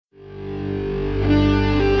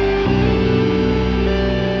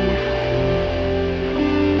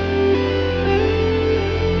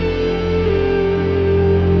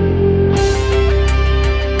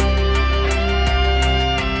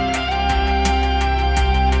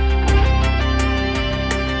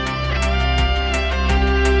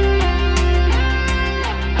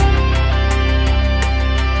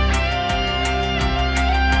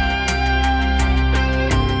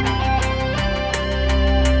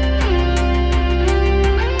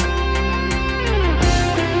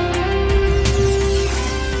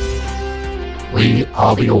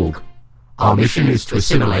are the Org. Our mission is to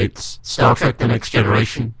assimilate Star Trek The Next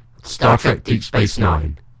Generation, Star Trek Deep Space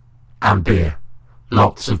Nine, and beer.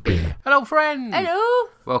 Lots of beer. Hello, friends! Hello!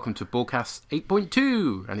 Welcome to borgCast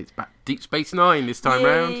 8.2, and it's back Deep Space Nine this time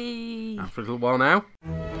round. After a little while now.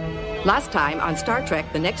 Last time on Star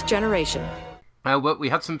Trek The Next Generation. Well, we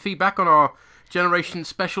had some feedback on our Generation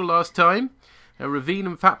special last time. Ravine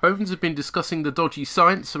and Fat Bones have been discussing the dodgy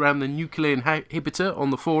science around the nuclear inhibitor on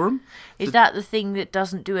the forum. Is that the thing that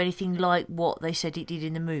doesn't do anything like what they said it did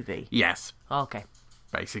in the movie? Yes. Okay.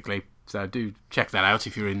 Basically. So do check that out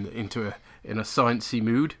if you're in a sciencey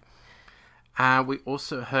mood. We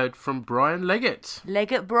also heard from Brian Leggett.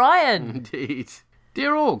 Leggett Brian. Indeed.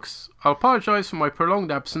 Dear Orgs, I apologise for my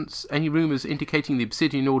prolonged absence. Any rumours indicating the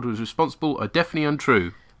Obsidian Order was responsible are definitely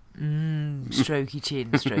untrue. Strokey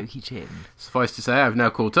chin, strokey chin. Suffice to say, I've now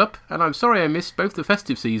caught up, and I'm sorry I missed both the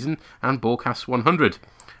festive season and borgCast 100.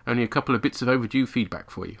 Only a couple of bits of overdue feedback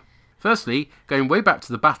for you. Firstly, going way back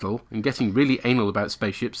to the battle and getting really anal about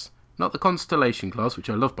spaceships, not the Constellation class, which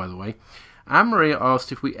I love by the way, Anne-Marie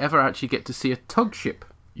asked if we ever actually get to see a tug ship.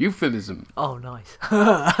 Euphemism. Oh, nice.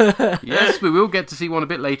 Yes, we will get to see one a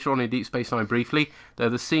bit later on in Deep Space Nine briefly, though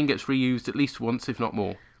the scene gets reused at least once, if not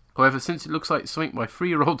more. However, since it looks like something my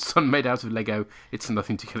 3-year-old son made out of Lego, it's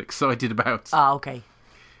nothing to get excited about. Ah, okay.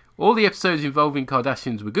 All the episodes involving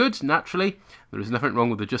Cardassians were good, naturally. There is nothing wrong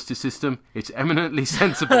with the justice system. It's eminently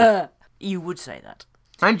sensible. You would say that.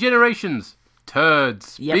 And Generations.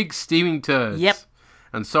 Turds. Yep. Big steaming turds. Yep.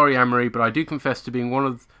 And sorry, Anne-Marie, but I do confess to being one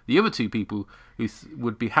of the other two people who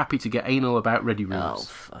would be happy to get anal about ready rooms.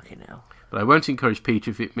 Oh, fucking hell. But I won't encourage Peach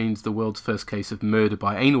if it means the world's first case of murder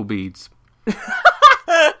by anal beads.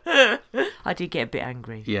 I did get a bit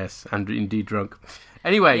angry. Yes, and indeed drunk.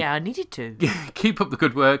 Anyway. Yeah, I needed to. Keep up the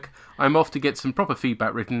good work. I'm off to get some proper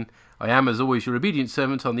feedback written. I am, as always, your obedient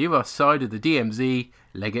servant on the other side of the DMZ,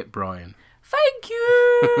 Leggett Brian. Thank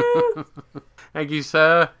you! Thank you,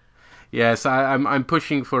 sir. Yes, I'm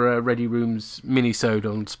pushing for a Ready Rooms mini-sode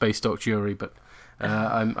on Space Dock Jury, but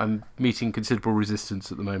I'm meeting considerable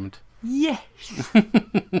resistance at the moment. Yes!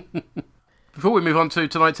 Before we move on to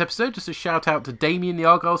tonight's episode, just a shout out to Damien the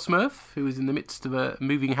Argyle Smurf, who is in the midst of a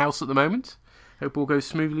moving house at the moment. Hope all goes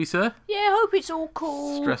smoothly, sir. Yeah, hope it's all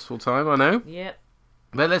cool. Stressful time, I know. Yep.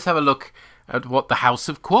 But let's have a look at what the House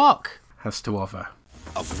of Quark has to offer.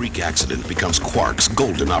 A freak accident becomes Quark's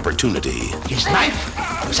golden opportunity. His knife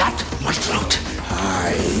was at my throat.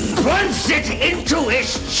 I plunged it into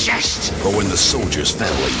his chest. But when the soldier's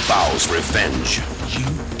family vows revenge, You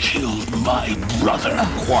killed my brother.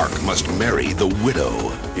 Quark must marry the widow.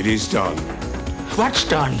 It is done. What's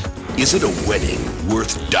done? Is it a wedding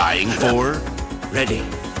worth dying for? Ready.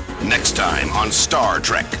 Next time on Star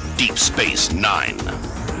Trek Deep Space Nine.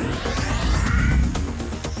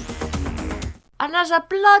 And as a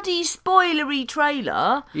bloody spoilery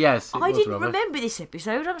trailer, Yes, I didn't remember this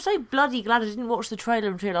episode. I'm so bloody glad I didn't watch the trailer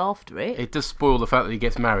until after it. It does spoil the fact that he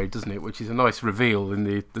gets married, doesn't it? Which is a nice reveal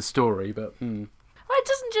in the story, but... Well, it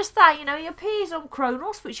doesn't just that, he appears on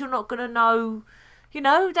Kronos, which you're not going to know.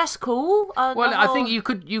 That's cool. Well, I think you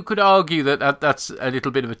could argue that that's a little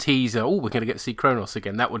bit of a teaser. Oh, we're going to get to see Kronos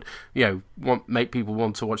again. That would, make people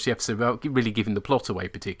want to watch the episode without really giving the plot away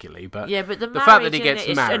particularly. But yeah, but the fact that he gets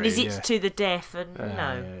married, and is it to the death,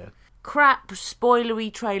 and crap,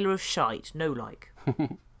 spoilery trailer of shite, no like.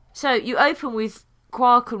 So you open with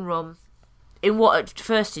Quark and Rom in what, at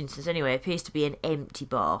first instance anyway, appears to be an empty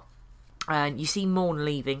bar, and you see Morn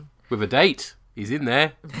leaving with a date. He's in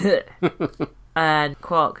there. And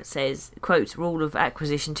Quark says, quote, rule of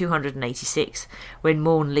acquisition 286, when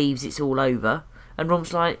Morn leaves it's all over. And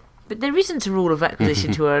Rom's like, but there isn't a rule of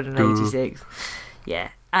acquisition 286.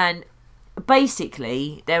 Yeah. And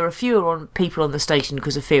basically, there are fewer people on the station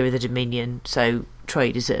because of fear of the Dominion, so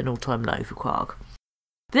trade is at an all-time low for Quark.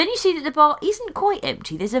 But then you see that the bar isn't quite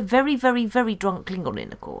empty. There's a very, very, very drunk Klingon in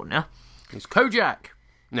the corner. It's Kojak.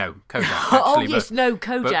 No, Kodak, actually. Oh, yes,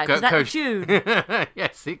 Kojak. Is that the tune?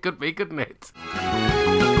 Yes, it could be, couldn't it?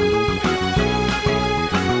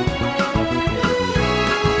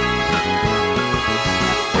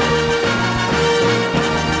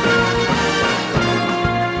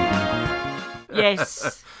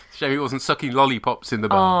 Yes. Shame he wasn't sucking lollipops in the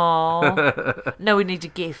bar. Oh. No, we need a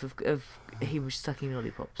gif of him sucking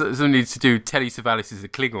lollipops. Someone needs to do Telly Savalas as a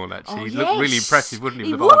Klingon, actually. He'd look really impressive, wouldn't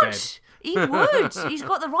he, with He the bar would. head? He would. He's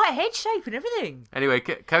got the right head shape and everything. Anyway,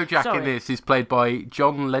 Kojak in this is played by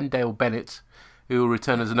John Lendale Bennett, who will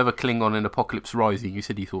return as another Klingon in Apocalypse Rising. You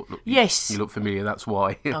said you thought, Yes. you look familiar, that's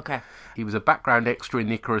why. Okay. He was a background extra in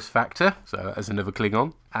the Icarus Factor, so as another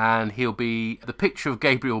Klingon. And he'll be the picture of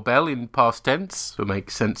Gabriel Bell in past tense, which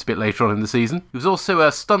makes sense a bit later on in the season. He was also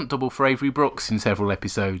a stunt double for Avery Brooks in several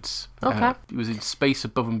episodes. Okay. He was in Space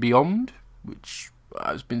Above and Beyond, which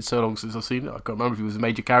it's been so long since I've seen it, I can't remember if he was a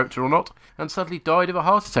major character or not. And sadly died of a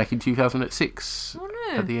heart attack in 2006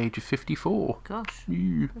 at the age of 54. Gosh,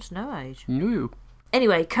 that's no age. No.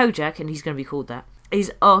 Anyway, Kojak, and he's going to be called that,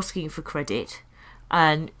 is asking for credit.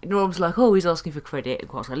 And Norm's like, oh, he's asking for credit. And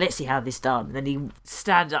Quark's like, let's see how this done. And then he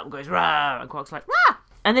stands up and goes, rah! And Quark's like, rah!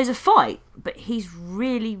 And there's a fight, but he's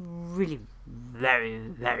really, really very,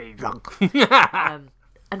 very drunk. And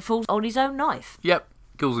falls on his own knife. Yep,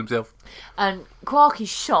 kills himself. And Quark is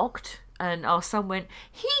shocked, and our son went,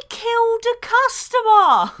 he killed a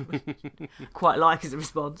customer! Quite like as a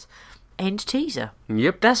response. End teaser.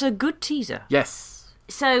 Yep. That's a good teaser. Yes.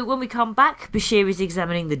 So when we come back, Bashir is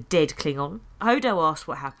examining the dead Klingon. Odo asks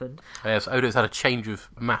what happened. Yes, Odo's had a change of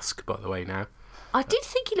mask, by the way, now. I did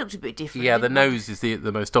think he looked a bit different. Yeah, the didn't he? nose is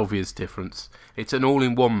the most obvious difference. It's an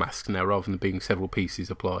all-in-one mask now, rather than being several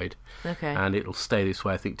pieces applied. Okay. And it'll stay this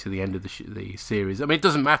way, I think, to the end of the series. I mean, it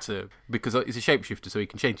doesn't matter, because he's a shapeshifter, so he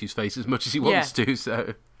can change his face as much as he wants to,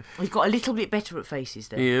 so... He's got a little bit better at faces,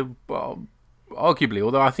 then. Yeah, well, arguably,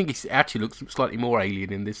 although I think he actually looks slightly more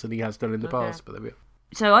alien in this than he has done in the past, but there we go.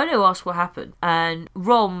 So Odo asks what happened, and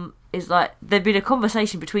Rom is like, there'd been a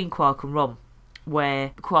conversation between Quark and Rom,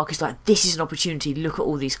 where Quark is like, this is an opportunity, look at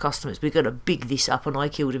all these customers, we're going to big this up, and I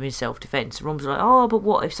killed him in self-defence. And Rom's like, oh, but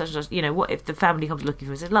what if such and such, what if the family comes looking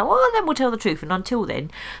for him? And like, well, then we'll tell the truth, and until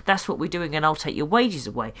then, that's what we're doing, and I'll take your wages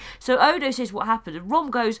away. So Odo says what happened, and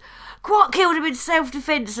Rom goes, Quark killed him in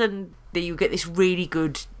self-defence, and then you get this really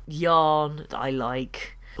good yarn that I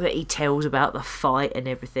like, that he tells about the fight and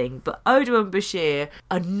everything. But Odo and Bashir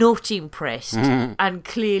are not impressed, and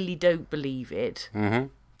clearly don't believe it. Mm-hmm.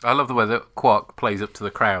 I love the way that Quark plays up to the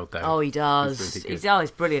crowd, though. Oh, he does. Really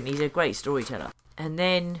He's brilliant. He's a great storyteller. And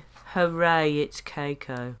then, hooray, it's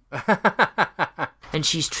Keiko. And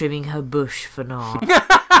she's trimming her bush for now.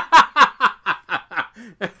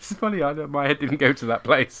 It's funny, my head didn't go to that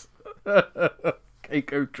place.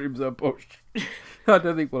 Keiko trims her bush. I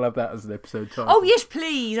don't think we'll have that as an episode title. Oh, yes,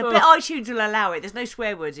 please. I bet iTunes will allow it. There's no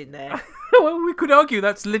swear words in there. Well, we could argue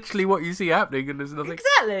that's literally what you see happening, and there's nothing...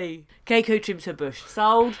 Exactly. Keiko trims her bush.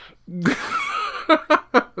 Sold.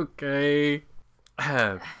 Okay.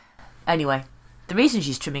 Anyway, the reason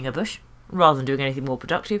she's trimming her bush, rather than doing anything more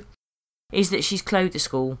productive, is that she's closed the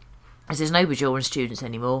school, as there's no Bajoran students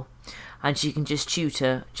anymore, and she can just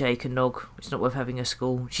tutor Jake and Nog. It's not worth having a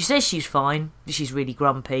school. She says she's fine, but she's really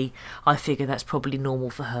grumpy. I figure that's probably normal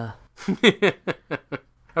for her.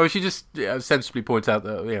 Oh, she just sensibly points out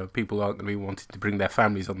that people aren't going to be wanting to bring their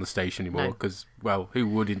families on the station anymore because, well, who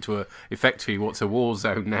would into effectively what's a war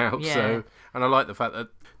zone now? Yeah. So, and I like the fact that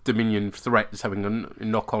Dominion threat is having a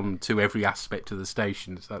knock on to every aspect of the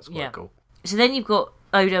station. So that's quite cool. So then you've got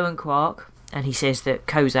Odo and Quark, and he says that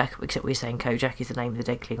Kozak, except we're saying Kojak is the name of the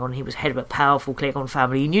dead Klingon, he was head of a powerful Klingon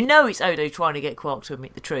family, and it's Odo trying to get Quark to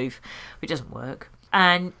admit the truth, but it doesn't work.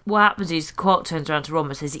 And what happens is Quark turns around to Rom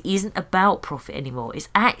and says it isn't about profit anymore. It's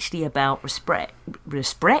actually about respect.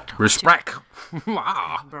 Respect? Respect.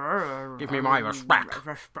 Give me my respect.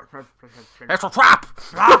 It's a trap.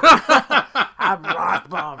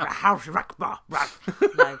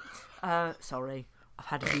 No. Sorry. I've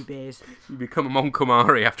had a few beers. You become a Mon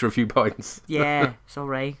Calamari after a few pints. Yeah,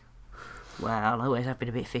 sorry. Well, I always have been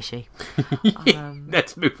a bit fishy.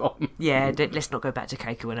 Let's move on. Yeah, let's not go back to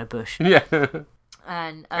Keiko and her bush. Yeah.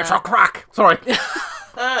 And it's a crack. Sorry.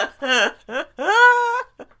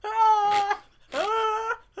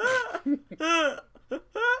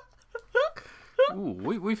 Ooh,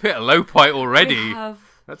 we've hit a low point already.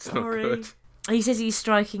 That's not good. He says he's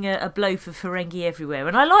striking a blow for Ferengi everywhere.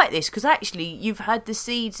 And I like this because actually you've had the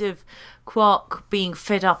seeds of Quark being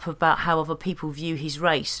fed up about how other people view his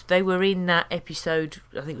race. They were in that episode,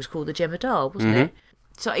 I think it was called The Jemadar, wasn't it?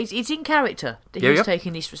 So it's in character that he's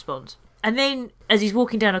taking this response. And then, as he's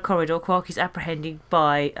walking down a corridor, Quark is apprehended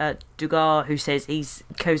by Dugar, who says he's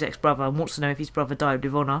Kozak's brother and wants to know if his brother died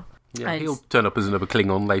with honour. Yeah, he'll turn up as another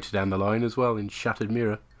Klingon later down the line as well in Shattered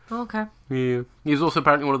Mirror. Okay. Yeah. He's also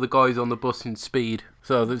apparently one of the guys on the bus in Speed.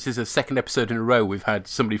 So this is the second episode in a row we've had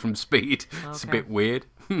somebody from Speed. Okay. It's a bit weird.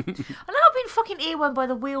 I know I've been fucking earwormed by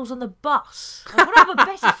the wheels on the bus. I want to have a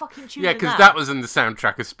better fucking tune Yeah, because that was in the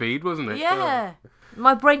soundtrack of Speed, wasn't it? Yeah.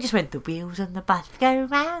 My brain just went, the wheels on the bus go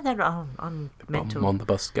round and round. I'm mental. On the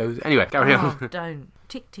bus goes. Anyway, carry on. Don't.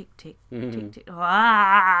 Tick, tick, tick. Tick, tick.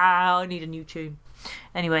 I need a new tune.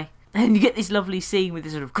 Anyway, And you get this lovely scene with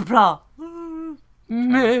this sort of kapla,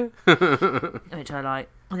 which I like.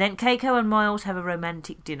 And then Keiko and Miles have a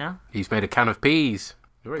romantic dinner. He's made a can of peas.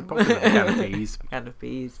 Very popular can of peas. Can of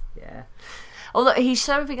peas, yeah. Although he's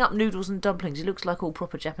serving up noodles and dumplings, it looks like all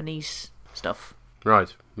proper Japanese stuff.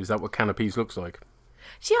 Right. Is that what can of peas looks like?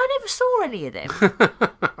 See, I never saw any of them.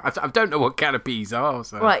 I don't know what can of peas are.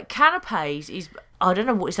 So. Right, canapes is... I don't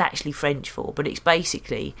know what it's actually French for, but it's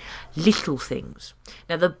basically little things.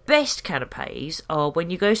 Now, the best canapes are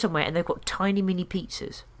when you go somewhere and they've got tiny mini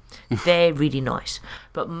pizzas. They're really nice.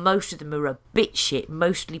 But most of them are a bit shit,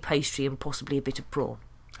 mostly pastry and possibly a bit of prawn.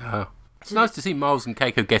 It's nice to see Miles and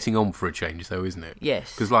Keiko getting on for a change, though, isn't it?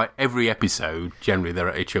 Yes. Because, like, every episode, generally they're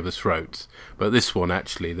at each other's throats. But this one,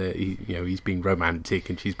 actually, he's been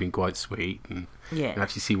romantic and she's been quite sweet. And you can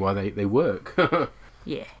actually see why they work.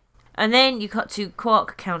 Yeah. And then you cut to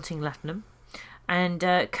Quark counting latinum. And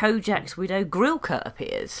Kojak's widow, Grilka,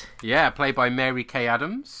 appears. Yeah, played by Mary Kay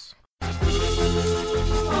Adams.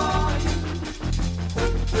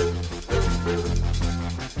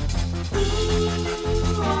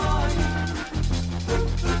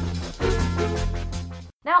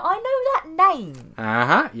 Now, I know that name.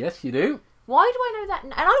 Yes, you do. Why do I know that?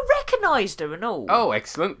 And I recognised her and all. Oh,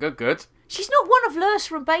 excellent. Good. She's not one of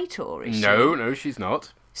Lursa and Bator, is she? No, she's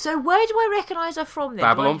not. So where do I recognise her from then?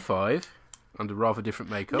 Babylon 5, under rather different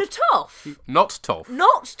makeup. Natoff. Not Toff.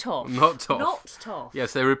 Not Toff. Not Toff. Not Toff.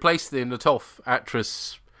 Yes, they replaced the Natoff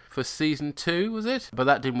actress for season 2, was it? But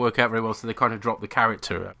that didn't work out very well, so they kind of dropped the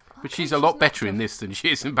character. But she's a lot better in this than she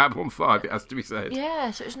is in Babylon 5, it has to be said.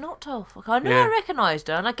 Yeah, so it's not Toff. I knew I recognised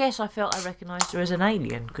her, and I guess I felt I recognised her as an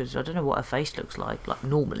alien, because I don't know what her face looks like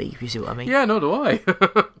normally, if you see what I mean. Yeah, nor do I.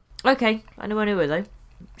 Okay, I knew her, though.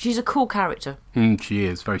 She's a cool character. She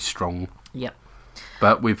is, very strong. Yep.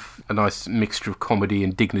 But with a nice mixture of comedy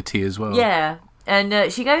and dignity as well. Yeah,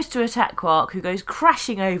 and she goes to attack Quark, who goes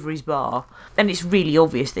crashing over his bar. And it's really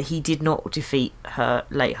obvious that he did not defeat her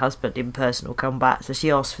late husband in personal combat, so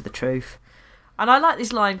she asks for the truth. And I like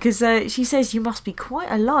this line, because she says, "You must be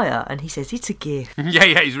quite a liar," and he says, "It's a gift."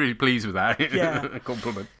 Yeah, he's really pleased with that. Yeah. A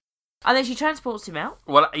compliment. And then she transports him out.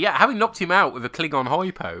 Well, yeah, having knocked him out with a Klingon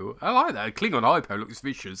hypo, I like that. A Klingon hypo looks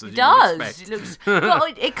vicious, as It you does. would expect. It looks.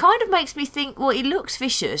 But it kind of makes me think. Well, it looks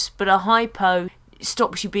vicious, but a hypo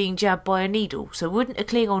stops you being jabbed by a needle. So wouldn't a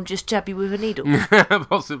Klingon just jab you with a needle?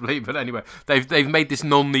 Possibly, but anyway, they've made this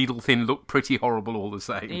non-needle thing look pretty horrible all the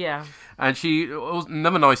same. Yeah. And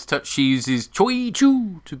another nice touch. She uses Choi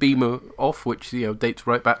Chu to beam her off, which dates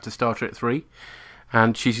right back to Star Trek 3.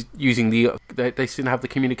 And she's using they still have the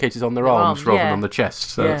communicators on their arms rather than on the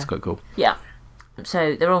chest, so that's quite cool. Yeah.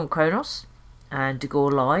 So they're on Kronos, and De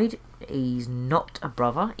Gore lied. He's not a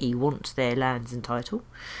brother. He wants their lands and title.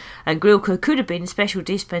 And Grilka could have been special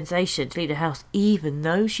dispensation to lead a house, even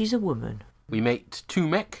though she's a woman. We meet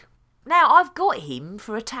Tumek. Now, I've got him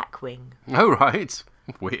for Attack Wing. Oh, right.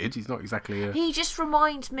 Weird. He's not exactly a He just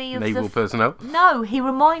reminds me of naval personnel. No, he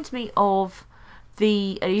reminds me of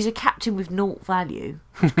he's a captain with naught value,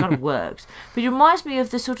 which kind of works. But he reminds me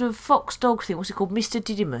of the sort of fox dog thing. What's it called? Mr.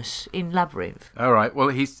 Didymus in Labyrinth. All right. Well,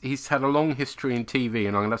 he's had a long history in TV,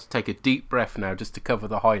 and I'm going to have to take a deep breath now just to cover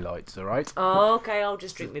the highlights, all right? Oh, okay. I'll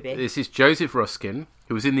just drink my beer. This is Joseph Ruskin,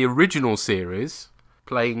 who was in the original series,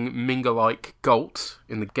 playing Mingalike Galt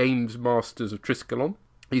in the Games Masters of Triskelion.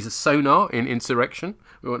 He's a sonar in Insurrection.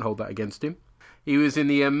 We won't hold that against him. He was in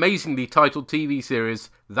the amazingly titled TV series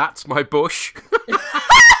That's My Bush. We're back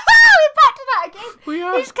to that again. We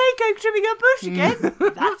are. Is Keiko trimming her bush again?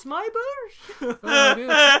 That's my bush. Oh,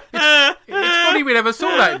 dear. It's funny we never saw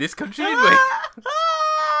that in this country, did we?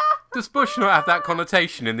 Does bush not have that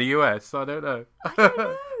connotation in the US? I don't know.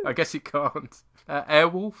 I guess it can't.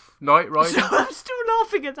 Airwolf, Knight Rider. So I'm still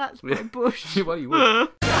laughing at That's My bush. Well, you would.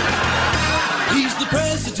 He's the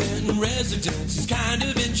president in residence, he's kind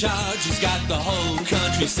of in charge. He's got the whole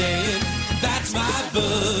country saying, that's my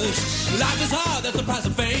bush. Life is hard, that's the price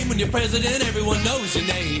of fame. When you're president, everyone knows your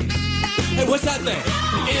name. Hey, what's that thing?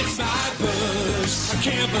 It's my bush. I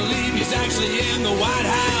can't believe he's actually in the White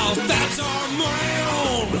House. That's our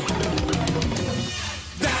man.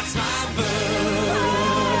 That's my bush.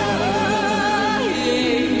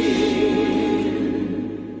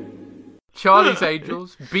 Charlie's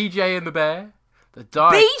Angels, BJ and the Bear.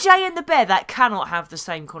 BJ and the Bear, that cannot have the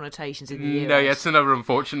same connotations in the US. No, yeah, it's another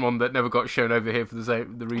unfortunate one that never got shown over here for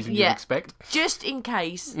the reason you'd expect. Just in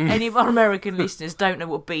case any of our American listeners don't know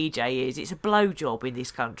what BJ is, it's a blowjob in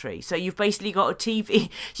this country. So you've basically got a TV,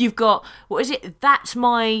 you've got, what is it, That's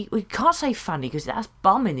My, we can't say funny because that's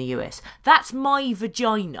bum in the US. That's My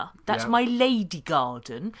Vagina, that's My Lady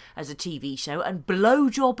Garden as a TV show, and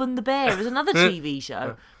Blowjob and the Bear as another TV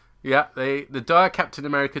show. Yeah, the dire Captain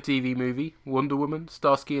America TV movie, Wonder Woman,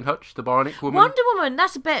 Starsky and Hutch, The Bionic Woman, Wonder Woman,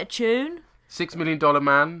 that's a better tune. $6 Million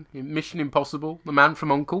Man, Mission Impossible, The Man from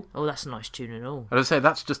U.N.C.L.E. Oh, that's a nice tune and all. And I say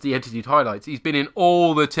that's just the edited highlights. He's been in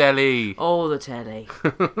all the telly. All the telly.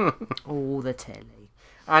 All the telly.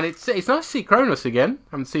 And it's nice to see Kronos again.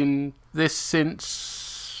 I haven't seen this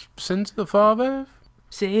since Sins of the Father.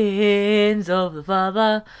 Sins of the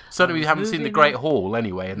Father. Certainly we haven't seen the Great Hall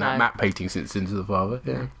anyway, and that No. map painting since Sins of the Father.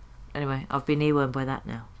 Yeah. Anyway, I've been earwormed by that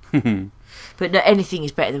now. But no, anything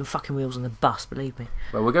is better than fucking Wheels on the Bus, believe me.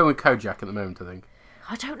 Well, we're going with Kojak at the moment, I think.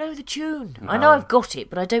 I don't know the tune. No. I know I've got it,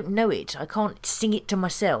 but I don't know it. I can't sing it to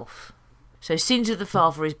myself. So Sins of the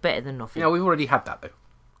Father is better than nothing. Yeah, we've already had that though.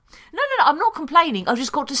 No, I'm not complaining. I've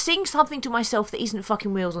just got to sing something to myself that isn't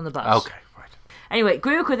fucking Wheels on the Bus. Okay, right. Anyway,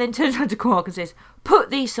 Grilka then turns around to Quark and says, "Put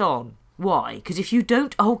this on." Why? Because if you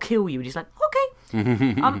don't, I'll kill you. And he's like, okay.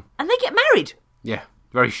 And they get married. Yeah,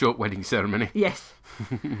 very short wedding ceremony. Yes.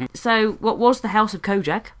 So what was the House of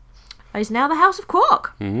Kojak is now the House of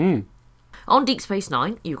Quark. Mm-hmm. On Deep Space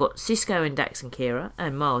Nine, you've got Cisco and Dax and Kira,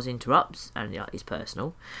 and Miles interrupts, and it's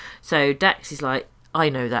personal. So Dax is like, I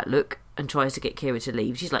know that look, and tries to get Kira to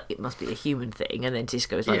leave. She's like, it must be a human thing. And then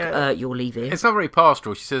Cisco's like, you're leaving. It's not very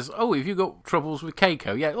pastoral. She says, oh, have you got troubles with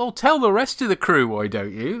Keiko? Yeah, well, tell the rest of the crew, why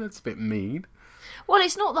don't you? That's a bit mean. Well,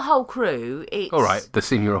 it's not the whole crew. It's... All right, the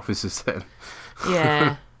senior officers then.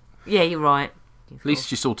 Yeah. Yeah, you're right. At least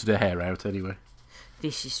she sorted her hair out anyway.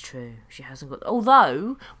 This is true. She hasn't got...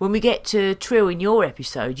 Although, when we get to Trill in your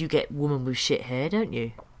episode, you get woman with shit hair, don't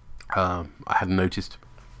you? I hadn't noticed.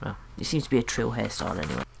 Well, it seems to be a Trill hairstyle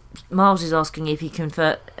anyway. Miles is asking if he can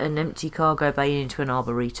convert an empty cargo bay into an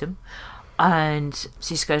arboretum. And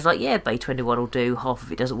Cisco's like, yeah, Bay 21 will do. Half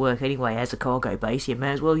of it doesn't work anyway as a cargo base. You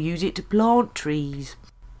may as well use it to plant trees.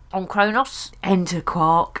 On Kronos, enter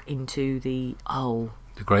Quark into the... Oh,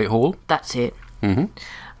 The Great Hall? that's it.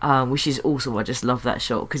 Mm-hmm. Which is awesome. I just love that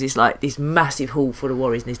shot because it's like this massive hall full of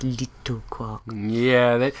warriors and this little Quark.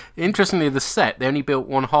 Yeah, interestingly, the set, they only built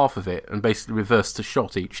one half of it and basically reversed the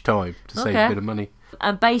shot each time to save a bit of money.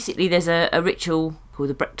 And basically there's a ritual called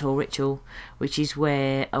the Brektor Ritual, which is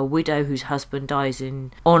where a widow whose husband dies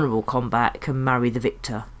in honourable combat can marry the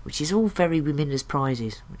victor, which is all very women as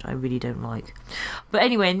prizes, which I really don't like. But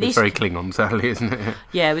anyway, in this... It's very Klingon, sadly, isn't it?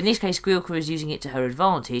 Yeah, in this case, Grilka is using it to her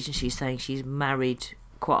advantage, and she's saying she's married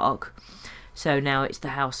Quark. So now it's the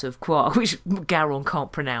House of Quark, which Garon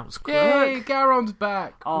can't pronounce. Yay, Garon's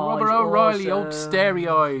back. Oh, Robert he's O'Reilly, awesome. old starey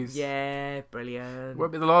eyes. Yeah, brilliant.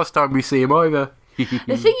 Won't be the last time we see him either.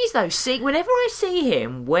 The thing is, though, whenever I see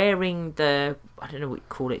him wearing the, I don't know what you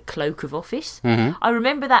call it, cloak of office, I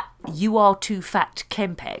remember that "you are too fat"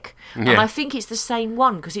 Kempek, and I think it's the same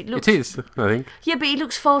one because it looks... It is, I think. Yeah, but he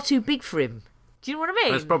looks far too big for him. Do you know what I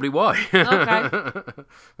mean? That's probably why. Okay.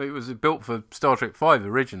 It was built for Star Trek V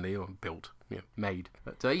originally, or made.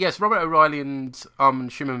 But yes, Robert O'Reilly and Armin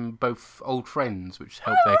Shimon both old friends, which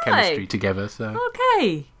helped their chemistry together. So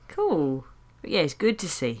Okay, cool. But yeah, it's good to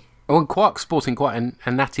see. Oh, and Quark's sporting quite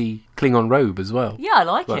a natty Klingon robe as well. Yeah, I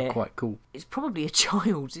like it. Quite cool. It's probably a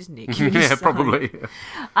child's, isn't it? Yeah, probably.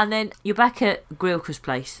 And then you're back at Grilka's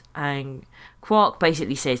place, and Quark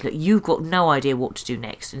basically says, look, you've got no idea what to do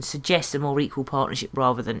next, and suggests a more equal partnership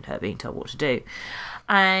rather than her being told what to do.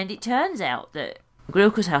 And it turns out that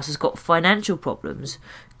Grilka's house has got financial problems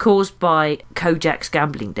caused by Kojak's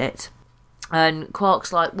gambling debt. And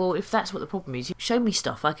Quark's like, well, if that's what the problem is, show me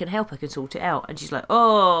stuff, I can help, I can sort it out. And she's like,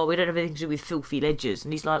 oh, we don't have anything to do with filthy ledgers.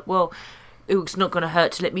 And he's like, well, it's not going to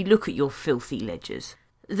hurt to let me look at your filthy ledgers.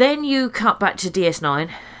 Then you cut back to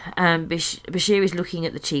DS9, and Bashir is looking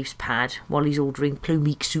at the chief's pad while he's ordering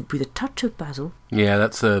plumeek soup with a touch of basil. Yeah,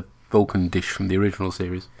 that's a Vulcan dish from the original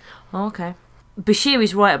series. Oh, okay. Bashir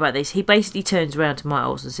is right about this. He basically turns around to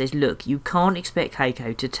Miles and says, look, you can't expect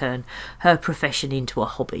Keiko to turn her profession into a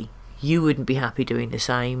hobby. You wouldn't be happy doing the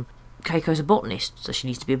same. Keiko's a botanist, so she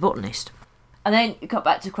needs to be a botanist. And then you cut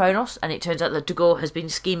back to Kronos, and it turns out that Dagor has been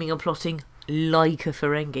scheming and plotting like a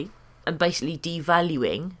Ferengi, and basically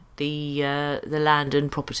devaluing the land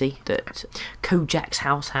and property that Kojak's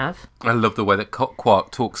house have. I love the way that Quark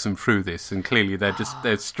talks them through this, and clearly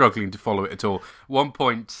they're struggling to follow it at all. One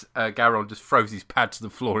point, Garon just throws his pad to the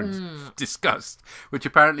floor in disgust, which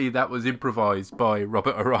apparently that was improvised by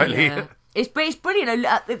Robert O'Reilly. Yeah. It's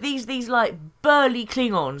brilliant. These like burly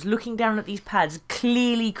Klingons looking down at these pads,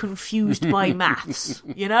 clearly confused by maths.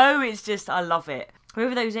 You know, it's just, I love it.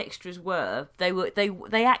 Whoever those extras were,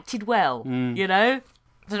 they acted well. You know.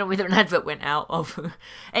 I don't know whether an advert went out of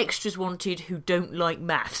extras wanted who don't like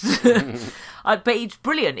maths. But it's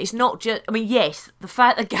brilliant. It's not just... I mean, yes, the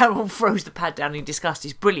fact that Garon throws the pad down in disgust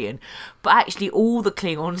is brilliant, but actually all the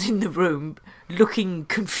Klingons in the room looking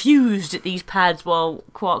confused at these pads while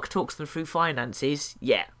Quark talks them through finances.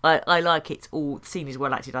 Yeah, I like it. All the scene is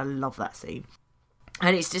well acted. I love that scene.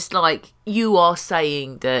 And it's just like, you are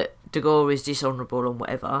saying that Dagor is dishonourable and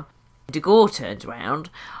whatever. Dagor turns around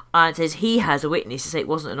and says he has a witness to say it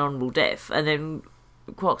wasn't an honourable death, and then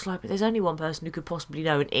Quark's like, but there's only one person who could possibly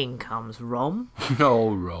know, and in comes Rom.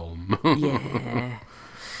 Oh, Rom. Yeah.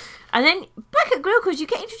 And then back at Grilka's, you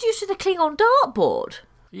get introduced to the Klingon dartboard.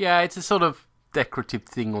 Yeah, it's a sort of decorative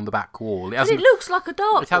thing on the back wall. But it looks like a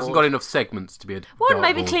dartboard. It hasn't got enough segments to be a Well, dartboard,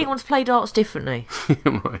 maybe Klingons play darts differently.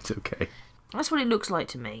 Right, okay. That's what it looks like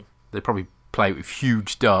to me. They probably play with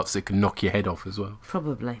huge darts that can knock your head off as well.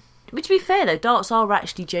 Probably. But to be fair, though, darts are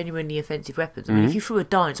actually genuinely offensive weapons. I mean, if you threw a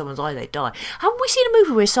dart in someone's eye, they'd die. Haven't we seen a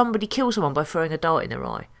movie where somebody kills someone by throwing a dart in their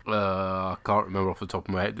eye? I can't remember off the top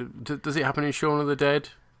of my head. Does it happen in Shaun of the Dead?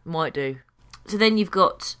 Might do. So then you've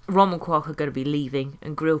got Rom and Quark are going to be leaving,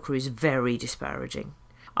 and Grilka is very disparaging.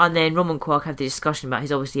 And then Rom and Quark have the discussion about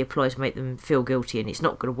he's obviously a ploy to make them feel guilty, and it's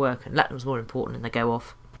not going to work, and Latinum's more important, and they go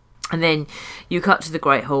off. And then you cut to the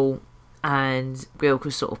Great Hall, and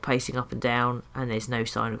Grilka's sort of pacing up and down, and there's no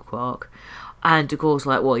sign of Quark. And Dagor's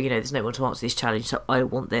like, well, there's no one to answer this challenge, so I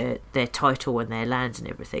want their title and their lands and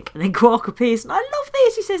everything. And then Quark appears, and I love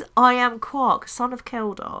this. He says, I am Quark, son of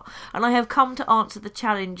Keldar, and I have come to answer the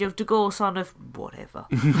challenge of Dagor, son of whatever.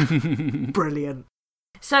 Brilliant.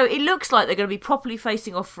 So it looks like they're going to be properly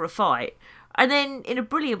facing off for a fight. And then, in a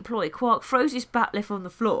brilliant ploy, Quark throws his bat on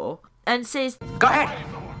the floor and says, Go ahead.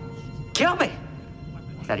 Kill me.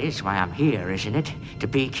 That is why I'm here, isn't it? To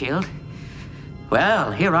be killed?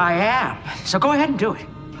 Well, here I am. So go ahead and do it.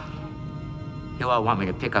 You all want me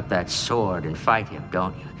to pick up that sword and fight him,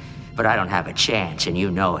 don't you? But I don't have a chance, and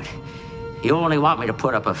you know it. You only want me to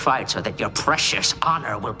put up a fight so that your precious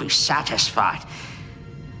honor will be satisfied.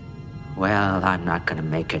 Well, I'm not going to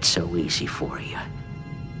make it so easy for you.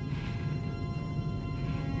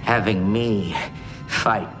 Having me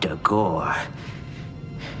fight Dagor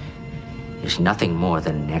is nothing more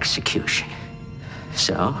than an execution.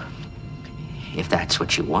 So, if that's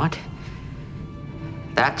what you want,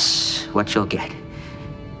 that's what you'll get.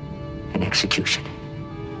 An execution.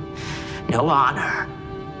 No honor.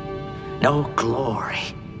 No glory.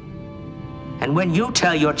 And when you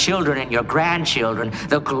tell your children and your grandchildren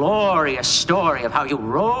the glorious story of how you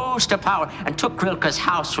rose to power and took Grilka's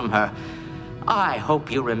house from her, I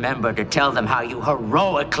hope you remember to tell them how you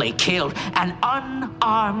heroically killed an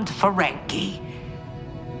unarmed Ferengi.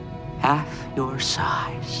 Half your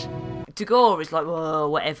size. Dagor is like,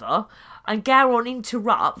 well, whatever. And Garon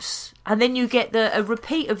interrupts, and then you get a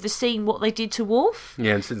repeat of the scene, what they did to Worf.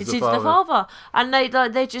 Yeah, and since the father. And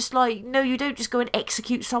they're just like, no, you don't just go and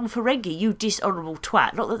execute some Ferengi, you dishonourable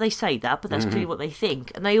twat. Not that they say that, but that's clearly what they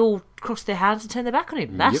think. And they all cross their hands and turn their back on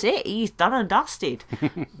him. That's it. He's done and dusted.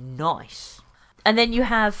 Nice. And then you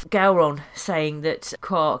have Gowron saying that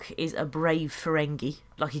Quark is a brave Ferengi,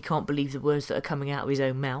 like he can't believe the words that are coming out of his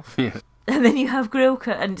own mouth. Yeah. And then you have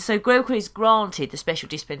Grilka, and so Grilka is granted the special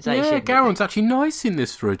dispensation. Yeah, Gowron's actually nice in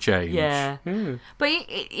this for a change. Yeah. But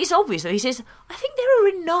it's obvious, though. He says, I think there are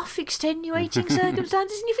enough extenuating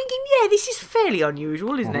circumstances, and you're thinking, yeah, this is fairly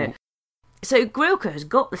unusual, isn't it? So Grilka has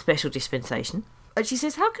got the special dispensation, and she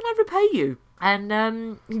says, how can I repay you?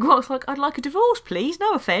 And Quark's like, I'd like a divorce, please,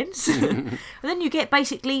 no offence. And then you get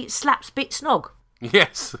basically slap, spit, snog.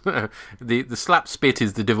 Yes, the slap spit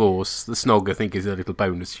is the divorce. The snog, I think, is a little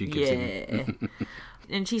bonus she gives him.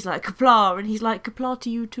 And she's like, Kapla, and he's like, Kapla to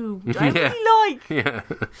you too, which I really like. Yeah.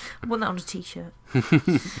 I want that on a t-shirt.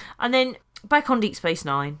 And then back on Deep Space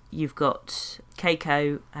Nine, you've got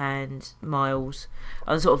Keiko and Miles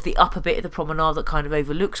on sort of the upper bit of the promenade that kind of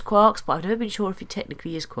overlooks Quark's, but I've never been sure if it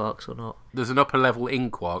technically is Quark's or not. There's an upper level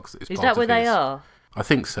in Quark's. Is that where they are? I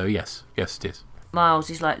think so, yes. Yes, it is. Miles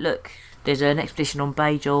is like, look, there's an expedition on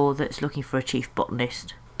Bajor that's looking for a chief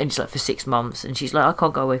botanist. And it's like for 6 months. And she's like, I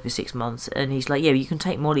can't go away for 6 months. And he's like, yeah, you can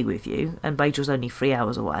take Molly with you. And Bajor's only 3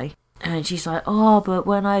 hours away. And she's like, oh, but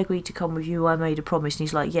when I agreed to come with you, I made a promise. And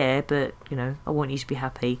he's like, yeah, but, I want you to be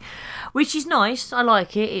happy. Which is nice. I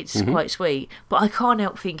like it. It's quite sweet. But I can't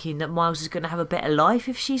help thinking that Miles is going to have a better life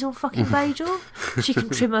if she's on fucking Bajor. She can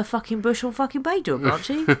trim her fucking bush on fucking Bajor, can't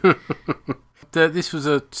she? This was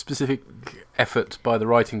a specific effort by the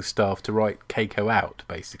writing staff to write Keiko out,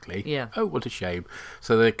 basically. Yeah. Oh, what a shame.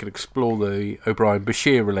 So they could explore the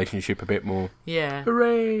O'Brien-Bashir relationship a bit more. Yeah.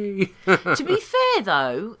 Hooray! To be fair,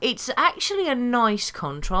 though, it's actually a nice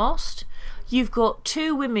contrast. you've got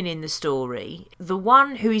two women in the story. The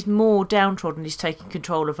one who is more downtrodden is taking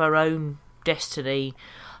control of her own destiny,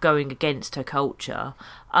 going against her culture,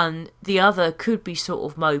 and the other could be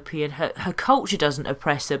sort of mopey, and her culture doesn't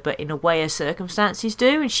oppress her, but in a way her circumstances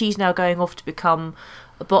do, and she's now going off to become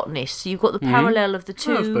a botanist. So you've got the parallel of the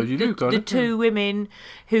two women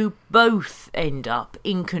who both end up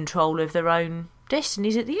in control of their own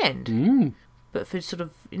destinies at the end. But for sort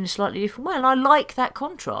of in a slightly different way. And I like that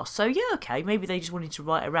contrast. So, yeah, okay, maybe they just wanted to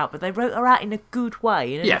write her out, but they wrote her out in a good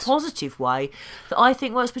way, in a positive way, that I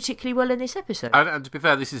think works particularly well in this episode. And to be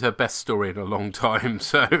fair, this is her best story in a long time,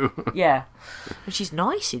 so... Yeah. And she's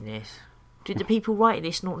nice in this. Did the people writing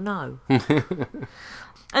this not know?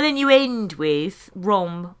 And then you end with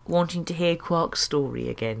Rom wanting to hear Quark's story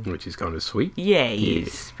again. Which is kind of sweet. Yeah, he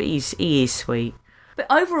is. But he is sweet. But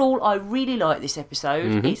overall, I really like this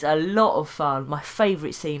episode. It's a lot of fun. My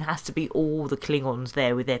favourite scene has to be all the Klingons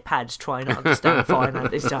there with their pads trying to understand finance.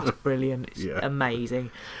 It's just brilliant. It's amazing.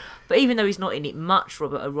 But even though he's not in it much,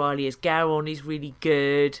 Robert O'Reilly as Garon is really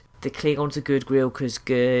good. The Klingons are good. Grilka's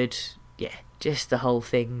good. Yeah, just the whole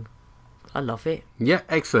thing. I love it. Yeah,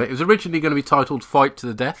 excellent. It was originally going to be titled Fight to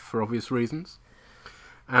the Death, for obvious reasons,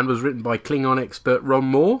 and was written by Klingon expert Ron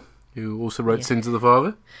Moore, who also wrote Sins of the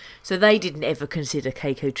Father. So they didn't ever consider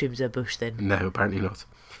Keiko trims her bush then? No, apparently not.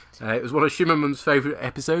 It was one of Shimmerman's favourite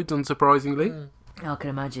episodes, unsurprisingly. I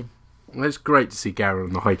can imagine. Well, it's great to see Garon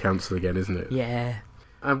and the High Council again, isn't it? Yeah.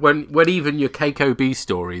 And when even your Keiko B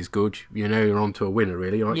story is good, you know you're on to a winner,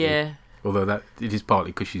 really, aren't you? Yeah. Although it is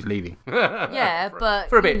partly because she's leaving. Yeah, but...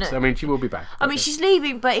 For a bit. I mean, she will be back. I mean, she's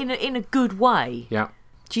leaving, but in a good way. Yeah.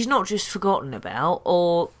 She's not just forgotten about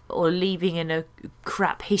or leaving in a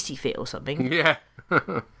crap hissy fit or something. Yeah.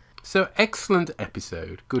 So, excellent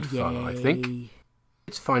episode. Good fun, I think.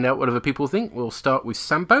 Let's find out what other people think. We'll start with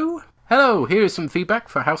Sambo. Hello, here is some feedback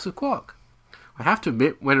for House of Quark. I have to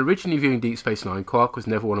admit, when originally viewing Deep Space Nine, Quark was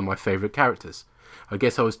never one of my favourite characters. I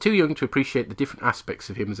guess I was too young to appreciate the different aspects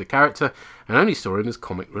of him as a character and only saw him as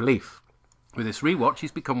comic relief. With this rewatch,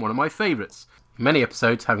 he's become one of my favourites. In many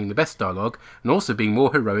episodes, having the best dialogue and also being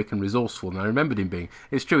more heroic and resourceful than I remembered him being.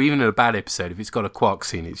 It's true, even in a bad episode, if it's got a Quark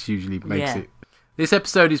scene, it usually makes it. This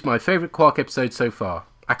episode is my favourite Quark episode so far.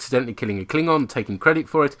 Accidentally killing a Klingon, taking credit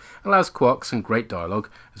for it, allows Quark some great dialogue,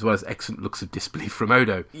 as well as excellent looks of disbelief from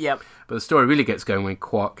Odo. Yep. But the story really gets going when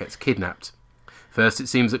Quark gets kidnapped. First, it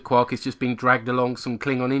seems that Quark is just being dragged along some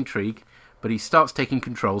Klingon intrigue, but he starts taking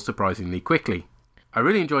control surprisingly quickly. I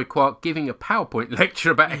really enjoy Quark giving a PowerPoint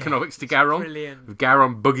lecture about economics to Garon, with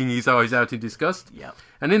Garon bugging his eyes out in disgust. Yep.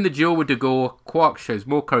 And in the duel with Dagor, Quark shows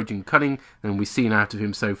more courage and cunning than we've seen out of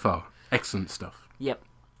him so far. Excellent stuff. Yep.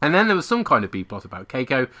 And then there was some kind of B-plot about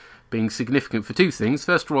Keiko being significant for two things.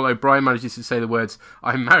 First of all, O'Brien manages to say the words,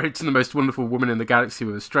 "I'm married to the most wonderful woman in the galaxy,"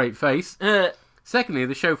 with a straight face. Secondly,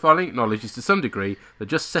 the show finally acknowledges to some degree that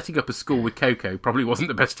just setting up a school with Coco probably wasn't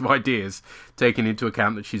the best of ideas, taking into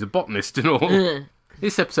account that she's a botanist and all.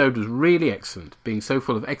 This episode was really excellent, being so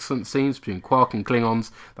full of excellent scenes between Quark and Klingons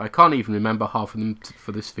that I can't even remember half of them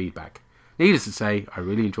for this feedback. Needless to say, I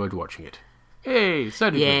really enjoyed watching it. Hey, so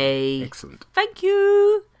did we. Excellent. Thank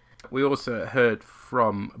you. We also heard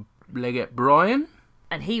from Leggett Brian.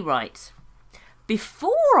 And he writes,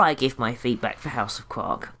 before I give my feedback for House of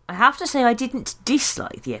Quark, I have to say I didn't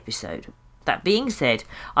dislike the episode. That being said,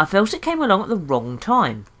 I felt it came along at the wrong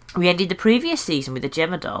time. We ended the previous season with the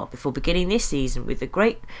Jemadar before beginning this season with the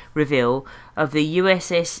great reveal of the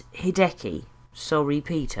USS Hideki. Sorry,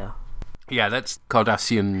 Peter. Yeah, that's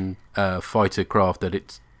Cardassian fighter craft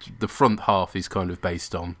that the front half is kind of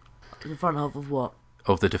based on. The front half of what?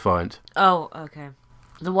 Of the Defiant. Oh, okay.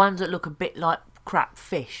 The ones that look a bit like crap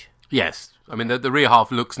fish. Yes. I mean, the rear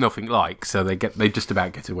half looks nothing like, so they just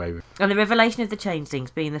about get away with it. And the revelation of the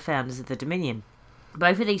Changelings being the founders of the Dominion.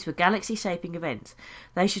 Both of these were galaxy-shaping events.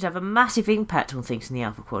 They should have a massive impact on things in the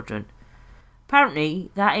Alpha Quadrant.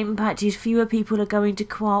 Apparently, that impact is fewer people are going to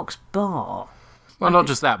Quark's bar. Well, not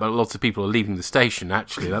just that, but lots of people are leaving the station,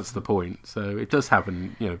 actually. That's the point. So it does have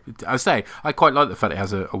I quite like the fact it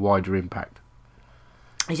has a wider impact.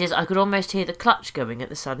 He says, I could almost hear the clutch going at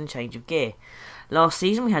the sudden change of gear. Last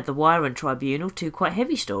season we had The Wire and Tribunal, two quite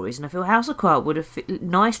heavy stories, and I feel House of Quark would have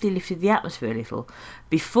nicely lifted the atmosphere a little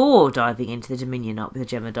before diving into the Dominion up with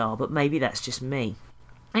the Jemadar, but maybe that's just me.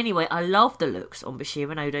 Anyway, I love the looks on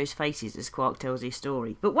Bashir and Odo's faces as Quark tells his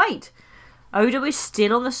story. But wait! Odo is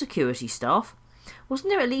still on the security staff? Wasn't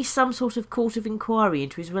there at least some sort of court of inquiry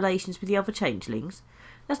into his relations with the other changelings?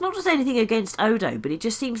 That's not to say anything against Odo, but it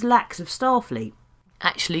just seems lax of Starfleet.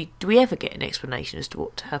 Actually, do we ever get an explanation as to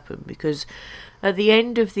what happened? Because at the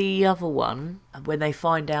end of the other one, when they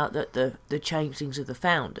find out that the changelings are the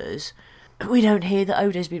founders, We don't hear that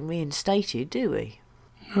Odo's been reinstated, do we?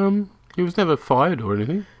 He was never fired or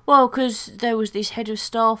anything. Well, because there was this head of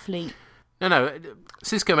Starfleet. No.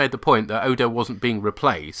 Cisco made the point that Odo wasn't being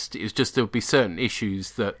replaced. It's just there would be certain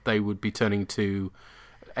issues that they would be turning to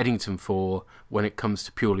Eddington for when it comes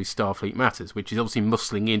to purely Starfleet matters, which is obviously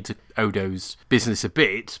muscling into Odo's business a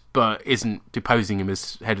bit, but isn't deposing him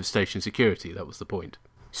as head of station security. That was the point.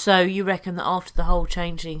 So you reckon that after the whole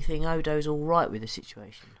changeling thing, Odo's all right with the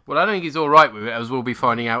situation? Well, I don't think he's all right with it, as we'll be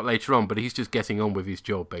finding out later on, but he's just getting on with his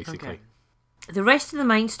job, basically. Okay. The rest of the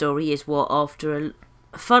main story is what, after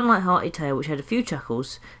a fun, light-hearted tale which had a few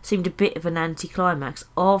chuckles, seemed a bit of an anticlimax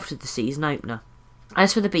after the season opener.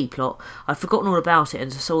 As for the B-plot, I'd forgotten all about it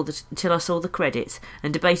until I saw the credits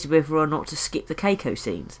and debated whether or not to skip the Keiko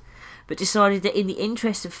scenes, but decided that in the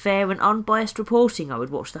interest of fair and unbiased reporting I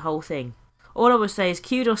would watch the whole thing. All I would say is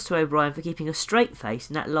kudos to O'Brien for keeping a straight face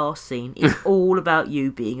in that last scene. It's all about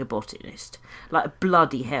you being a botanist. Like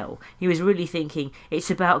bloody hell. He was really thinking,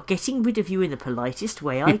 it's about getting rid of you in the politest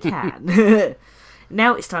way I can.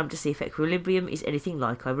 Now it's time to see if Equilibrium is anything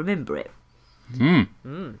like I remember it.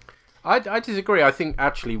 I disagree. I think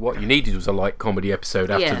actually what you needed was a light comedy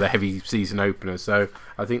episode after the heavy season opener, so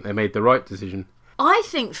I think they made the right decision. I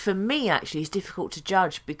think for me, actually, it's difficult to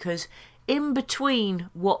judge because in between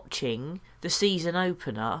watching the season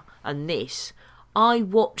opener and this, I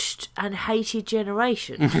watched and hated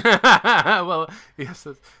Generation. Well, yes,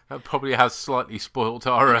 that probably has slightly spoilt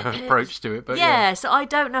our approach to it. But yeah, so I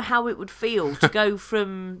don't know how it would feel to go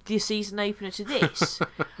from the season opener to this.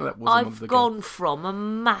 I've gone from a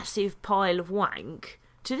massive pile of wank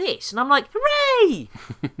to this, and I'm like, hooray!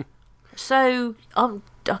 So I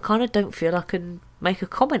kind of don't feel I can make a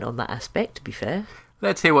comment on that aspect, to be fair.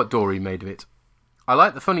 Let's hear what Dory made of it. I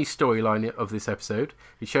like the funny storyline of this episode.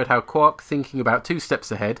 It showed how Quark, thinking about 2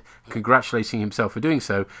 steps ahead, and congratulating himself for doing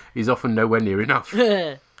so, is often nowhere near enough.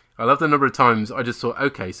 I love the number of times I just thought,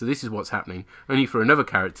 okay, so this is what's happening, only for another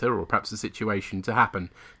character, or perhaps a situation, to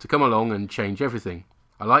happen, to come along and change everything.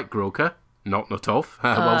 I like Grilka, not Notov.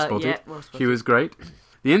 Well spotted. Yeah, well spotted. She was great.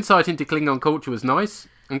 The insight into Klingon culture was nice,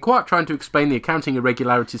 and Quark trying to explain the accounting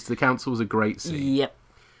irregularities to the Council was a great scene. Yep.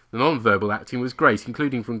 The non-verbal acting was great,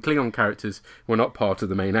 including from Klingon characters who were not part of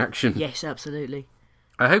the main action. Yes, absolutely.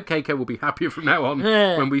 I hope Keiko will be happier from now on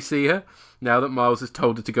when we see her, now that Miles has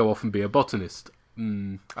told her to go off and be a botanist.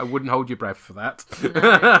 I wouldn't hold your breath for that.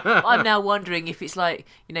 No. I'm now wondering if it's like,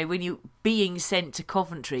 when you being sent to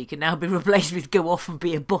Coventry can now be replaced with go off and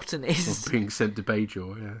be a botanist. Or being sent to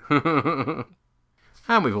Bajor, yeah.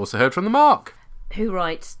 And we've also heard from the Mark, who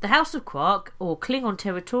writes, the House of Quark, or Klingon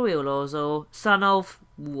territorial laws, or son of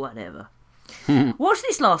whatever. Watched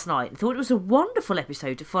this last night and thought it was a wonderful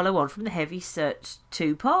episode to follow on from the Heavy Search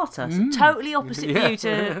 2-parter. So totally opposite view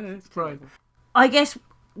to... It's right. I guess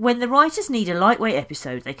when the writers need a lightweight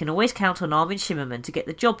episode, they can always count on Armin Shimmerman to get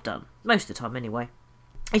the job done. Most of the time, anyway.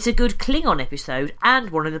 It's a good Klingon episode and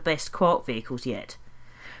one of the best Quark vehicles yet.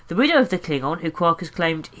 The widow of the Klingon, who Quark has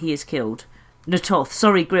claimed he has killed,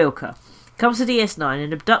 Grilka, comes to DS9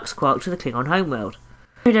 and abducts Quark to the Klingon homeworld.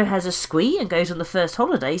 Widow has a squee and goes on the first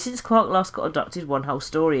holiday since Quark last got abducted one whole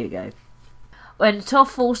story ago. When Toph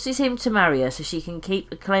forces him to marry her so she can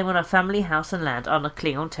keep a claim on her family house and land under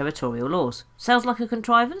Klingon territorial laws. Sounds like a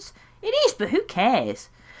contrivance? It is, but who cares?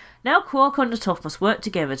 Now Quark and Toph must work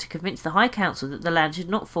together to convince the High Council that the land should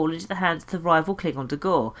not fall into the hands of the rival Klingon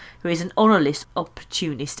Dagor, who is an honourless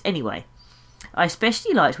opportunist anyway. I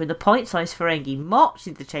especially liked when the pint-sized Ferengi marched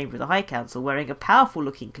into the chamber of the High Council wearing a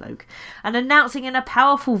powerful-looking cloak and announcing in a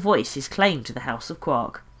powerful voice his claim to the House of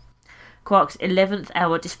Quark. Quark's 11th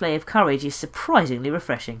hour display of courage is surprisingly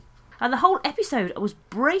refreshing. And the whole episode I was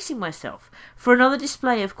bracing myself for another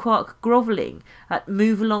display of Quark grovelling at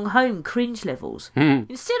move along home cringe levels.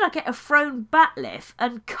 Instead I get a thrown bat left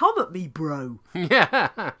and come at me, bro.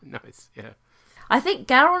 Yeah, nice, yeah. I think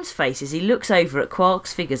Garon's face as he looks over at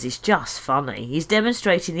Quark's figures is just funny. He's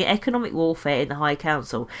demonstrating the economic warfare in the High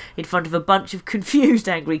Council in front of a bunch of confused,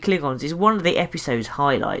 angry Klingons is one of the episode's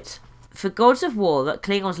highlights. For gods of war that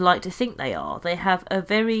Klingons like to think they are, they have a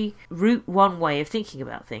very route one way of thinking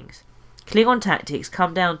about things. Klingon tactics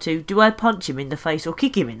come down to, do I punch him in the face or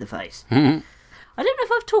kick him in the face? I don't know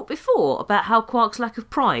if I've talked before about how Quark's lack of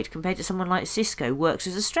pride compared to someone like Sisko works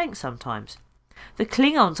as a strength sometimes. The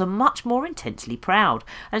Klingons are much more intensely proud,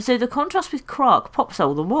 and so the contrast with Quark pops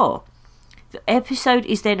all the more. The episode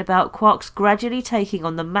is then about Quark's gradually taking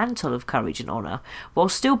on the mantle of courage and honour, while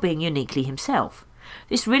still being uniquely himself.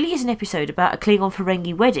 This really is an episode about a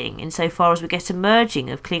Klingon-Ferengi wedding, insofar as we get a merging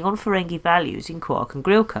of Klingon-Ferengi values in Quark and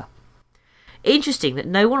Grilka. Interesting that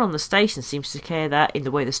no one on the station seems to care that, in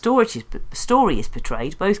the way the story is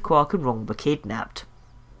portrayed, both Quark and Rom were kidnapped.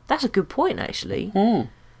 That's a good point, actually.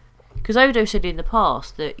 Because Odo said in the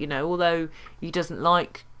past that, although he doesn't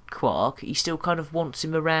like Quark, he still kind of wants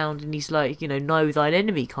him around, and he's like, know thine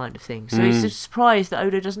enemy kind of thing. So he's surprised that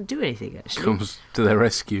Odo doesn't do anything, actually. Comes to their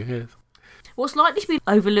rescue, yes. What's likely to be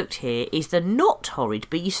overlooked here is the not horrid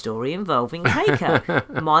B story involving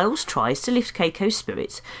Keiko. Miles tries to lift Keiko's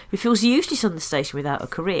spirits, who feels useless on the station without a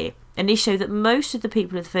career, and they show that most of the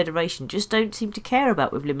people of the Federation just don't seem to care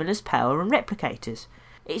about with limitless power and replicators.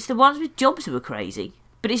 It's the ones with jobs who are crazy.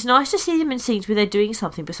 But it's nice to see them in scenes where they're doing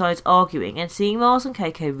something besides arguing, and seeing Miles and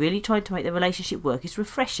Keiko really trying to make their relationship work is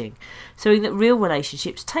refreshing, showing that real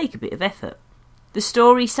relationships take a bit of effort. The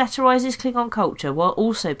story satirises Klingon culture while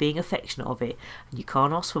also being affectionate of it, and you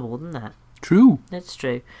can't ask for more than that. True. That's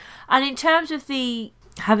true. And in terms of the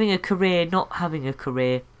having a career, not having a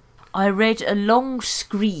career, I read a long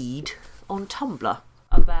screed on Tumblr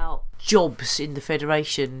about jobs in the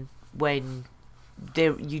Federation when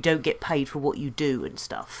you don't get paid for what you do and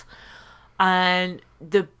stuff. And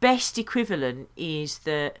the best equivalent is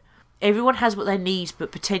that everyone has what they need,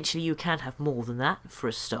 but potentially you can have more than that for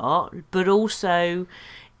a start. But also,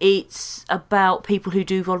 it's about people who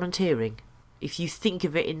do volunteering. If you think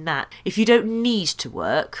of it in that, if you don't need to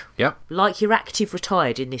work, like you're active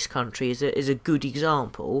retired in this country is a good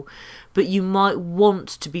example, but you might want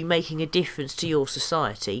to be making a difference to your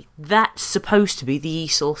society, that's supposed to be the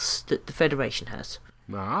ethos that the Federation has.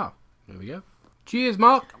 Ah, there we go. Cheers,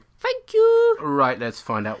 Mark. Thank you. Right, let's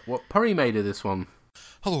find out what Purry made of this one.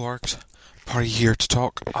 Hello, Orcs. Purry here to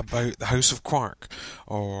talk about the House of Quark,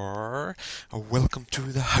 or welcome to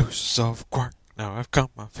the House of Quark. Now I've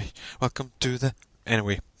got my feet. Welcome to the...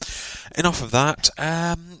 Anyway, enough of that.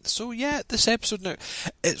 So yeah, this episode now,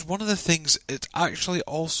 it's one of the things, it actually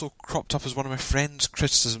also cropped up as one of my friend's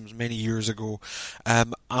criticisms many years ago,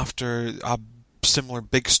 after a similar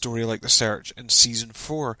big story like The Search in Season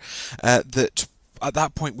 4, that at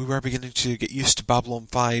that point we were beginning to get used to Babylon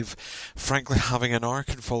 5 frankly having an arc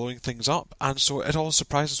and following things up, and so it all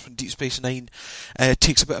surprised us when Deep Space Nine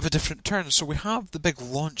takes a bit of a different turn. So we have the big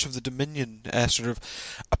launch of the Dominion sort of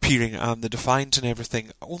appearing, and the Defiant and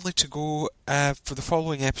everything, only to go for the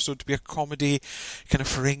following episode to be a comedy kind of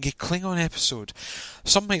Ferengi Klingon episode.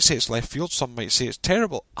 Some might say it's left field, some might say it's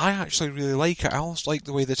terrible. I actually really like it. I almost like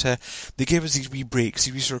the way that they gave us these wee breaks,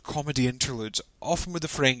 these wee sort of comedy interludes, often with the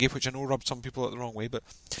Ferengi, which I know rubbed some people at the wrong way, but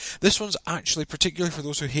this one's actually, particularly for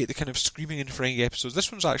those who hate the kind of screaming in Ferengi episodes,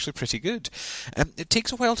 this one's actually pretty good. It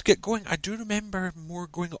takes a while to get going. I do remember more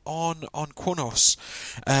going on Kronos,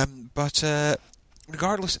 but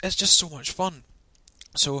regardless, it's just so much fun.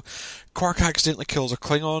 So, Quark accidentally kills a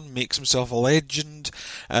Klingon, makes himself a legend,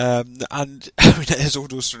 and I mean, it is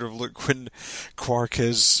Odo's sort of look when Quark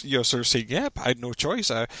is, sort of saying, yep, I had no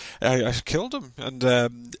choice, I killed him, and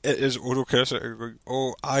it is Odo kind of sort of going,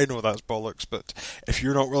 oh, I know that's bollocks, but if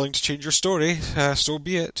you're not willing to change your story, so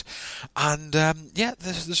be it. And, yeah,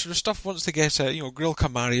 the sort of stuff, once they get,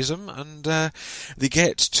 Grilka marries him, and they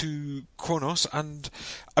get to Kronos, and,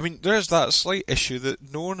 I mean, there's that slight issue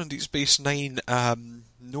that no one on Deep Space Nine,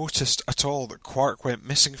 noticed at all that Quark went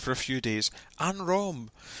missing for a few days, and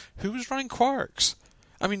Rom. Who was running Quarks?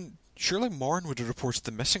 I mean, surely Morn would have reported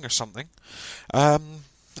them missing or something.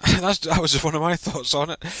 That was just one of my thoughts on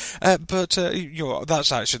it. But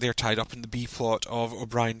that's actually, they're tied up in the B plot of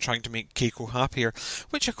O'Brien trying to make Keiko happier,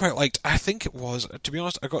 which I quite liked. I think it was, to be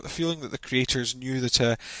honest, I got the feeling that the creators knew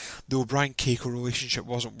that the O'Brien-Keiko relationship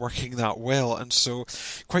wasn't working that well, and so,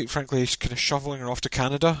 quite frankly, kind of shoveling her off to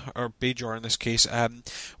Canada, or Bajor in this case,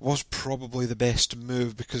 was probably the best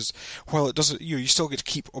move, because while it doesn't, you still get to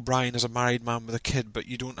keep O'Brien as a married man with a kid, but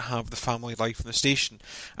you don't have the family life in the station,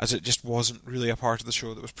 as it just wasn't really a part of the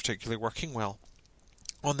show that was particularly working well.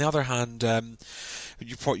 On the other hand,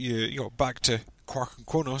 back to Quark and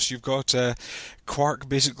Kronos, you've got Quark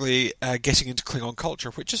basically getting into Klingon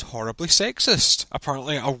culture, which is horribly sexist.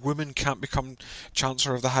 Apparently a woman can't become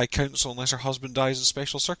Chancellor of the High Council unless her husband dies in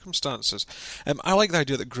special circumstances. I like the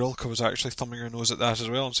idea that Grilka was actually thumbing her nose at that as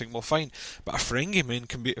well and saying, well, fine, but a Ferengi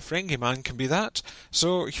man can be that.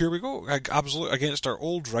 So here we go, absolutely against our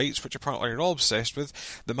old rights, which apparently you're all obsessed with.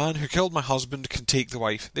 The man who killed my husband can take the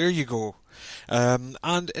wife. There you go.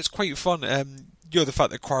 And it's quite fun. the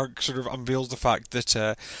fact that Quark sort of unveils the fact that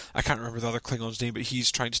I can't remember the other Klingon's name, but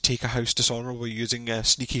he's trying to take a house dishonorably using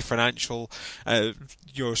sneaky financial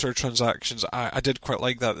sort of transactions. I did quite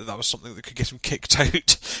like that was something that could get him kicked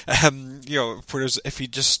out. Whereas if he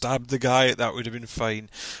just stabbed the guy, that would have been fine.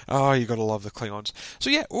 Oh, you gotta love the Klingons. So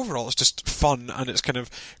yeah, overall it's just fun, and it's kind of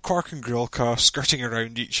Quark and Grilka skirting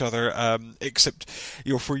around each other, except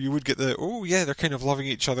where you would get they're kind of loving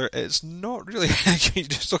each other. It's not really. You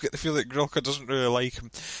just still get the feel that Grilka doesn't really like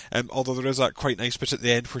him, although there is that quite nice bit at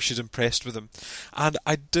the end where she's impressed with him. And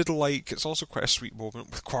I did like, it's also quite a sweet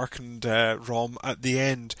moment with Quark and Rom at the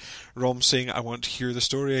end. Rom saying, I want to hear the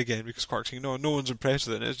story again, because Quark's saying, no one's impressed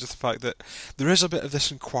with it. And it's just the fact that there is a bit of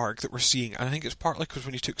this in Quark that we're seeing, and I think it's partly because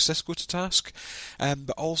when he took Sisko to task,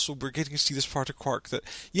 but also we're getting to see this part of Quark that,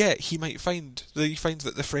 he finds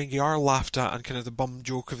that the Ferengi are laughed at and kind of the bum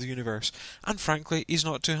joke of the universe, and frankly, he's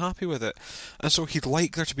not too happy with it. And so he'd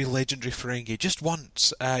like there to be legendary Ferengi just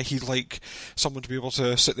once. He'd like someone to be able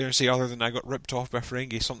to sit there and say, other than I got ripped off by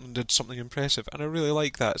Ferengi, something did something impressive. And I really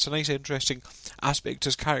like that. It's a nice, interesting aspect to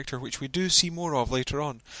his character, which we do see more of later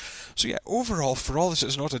on. So yeah, overall, for all this,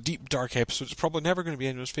 it's not a deep, dark episode. It's probably never going to be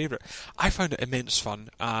anyone's favourite. I found it immense fun,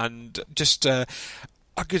 and just a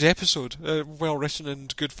good episode, well written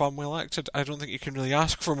and good fun, well acted. I don't think you can really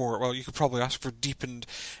ask for more. Well, you could probably ask for deep and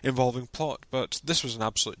involving plot, but this was an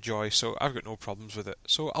absolute joy, so I've got no problems with it.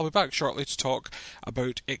 So I'll be back shortly to talk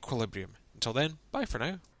about Equilibrium. Until then, bye for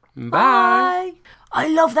now. Bye. I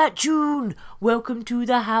love that tune. Welcome to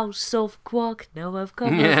the House of Quark. Now I've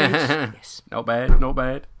come. Yes. Not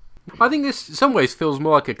bad. I think this, in some ways, feels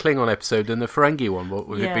more like a Klingon episode than the Ferengi one,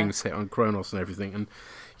 with it being set on Kronos and everything. And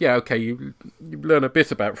yeah, okay, you learn a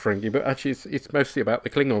bit about Ferengi, but actually it's mostly about the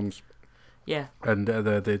Klingons. Yeah. And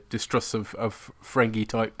the distrust of Ferengi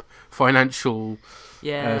type financial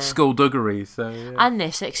skullduggery. So, yeah. And their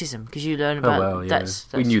sexism, because you learn about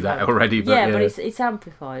that's we knew that already. But but it's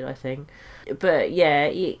amplified, I think. But yeah,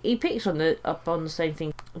 he picks up on the same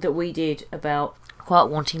thing that we did about Quark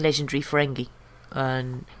wanting legendary Ferengi,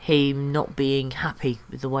 and him not being happy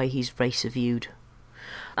with the way his race are viewed.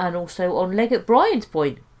 And also on Leggett Bryan's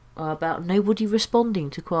point about nobody responding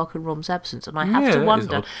to Quark and Rom's absence. And I have to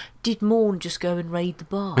wonder, did Morn just go and raid the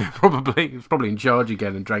bar? Probably. He was probably in charge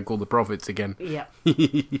again and drank all the profits again. Yeah.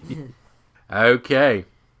 Okay.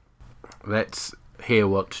 Let's hear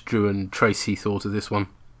what Drew and Tracy thought of this one.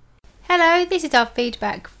 Hello, this is our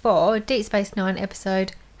feedback for Deep Space Nine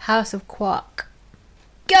episode House of Quark.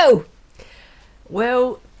 Go!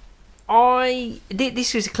 Well,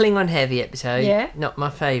 this was a Klingon heavy episode. Yeah. Not my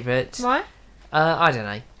favourite. Why? I don't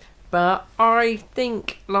know. But I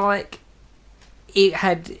think, it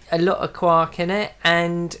had a lot of Quark in it,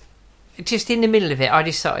 and just in the middle of it, I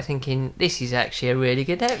just started thinking, this is actually a really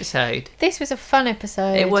good episode. This was a fun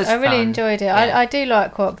episode. It was I really fun. enjoyed it. Yeah. I do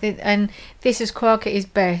like Quark, and this is Quark at his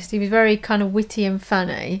best. He was very kind of witty and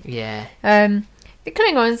funny. Yeah. The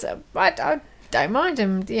Klingons, I don't mind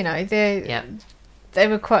them. They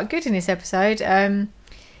were quite good in this episode. I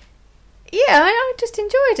just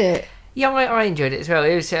enjoyed it. Yeah, I enjoyed it as well.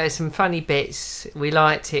 It was some funny bits. We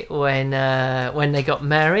liked it when they got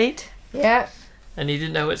married. Yeah. And he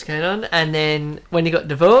didn't know what's going on. And then when he got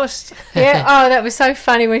divorced. Yeah, that was so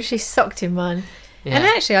funny when she socked him one. Yeah. And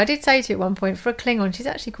actually, I did say to you at one point, for a Klingon, she's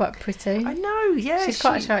actually quite pretty. I know, yeah. She's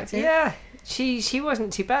quite attractive. Yeah. She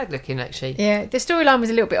wasn't too bad looking, actually. Yeah, the storyline was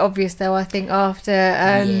a little bit obvious, though, I think, after...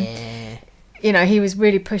 he was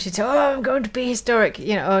really pushing to, I'm going to be historic,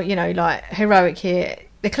 heroic here.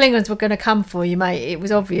 The Klingons were going to come for you, mate. It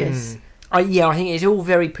was obvious. I think it's all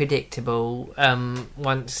very predictable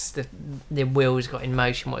once the wheels got in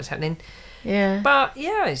motion, what's happening. Yeah. But,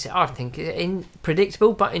 I think it's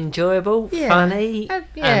predictable but enjoyable, funny.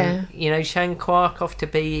 Showing Quark off to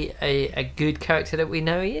be a good character that we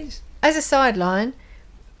know he is. As a sideline,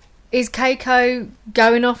 is Keiko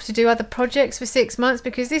going off to do other projects for 6 months?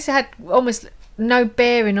 Because this had almost no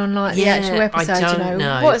bearing on the actual episode. I don't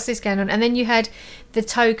know. What's this going on? And then you had the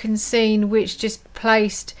token scene which just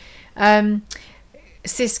placed Sisko,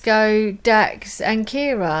 Dax and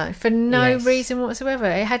Kira for no reason whatsoever.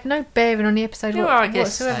 It had no bearing on the episode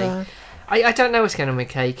whatsoever. I don't know what's going on with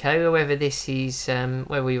Keiko, whether this is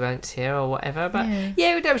where we won't see her or whatever. But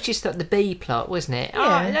that was just the B plot, wasn't it?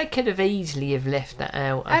 Yeah. They could have easily have left that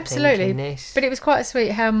out. Absolutely. I think, in this. But it was quite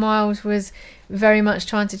sweet how Miles was very much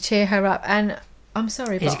trying to cheer her up. And I'm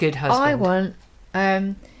sorry, he's but a good husband. I want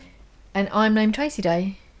an I'm named Tracy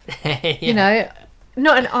Day.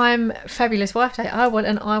 Not an I'm fabulous wife day. I want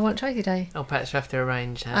an I want Tracy Day. Oh, perhaps we have to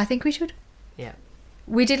arrange that. I think we should. Yeah.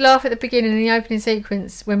 We did laugh at the beginning in the opening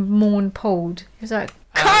sequence when Morn pulled. It was like,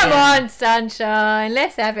 Come on, sunshine,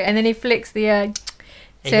 let's have it. And then he flicks the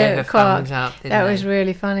to Quark. That was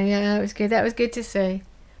really funny. Yeah, that was good. That was good to see.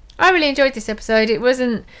 I really enjoyed this episode. It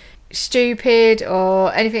wasn't stupid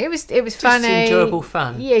or anything. It was funny. Just enjoyable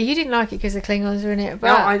fun. Yeah, you didn't like it because the Klingons were in it, but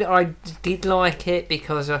no, I did like it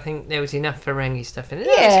because I think there was enough Ferengi stuff in it.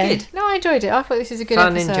 Yeah, it was good. No, I enjoyed it. I thought this was a good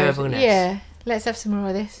fun, episode. enjoyableness. Yeah, let's have some more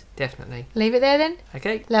of this. Definitely. Leave it there then.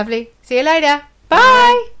 Okay. Lovely. See you later.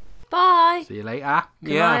 Bye. Bye. See you later.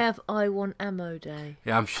 Can I have I Want Ammo Day?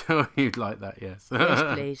 Yeah, I'm sure you'd like that, yes.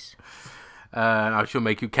 Yes, please. I shall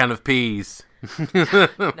make you a can of peas.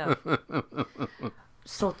 No.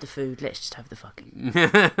 Sod the food, let's just have the fucking.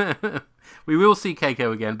 We will see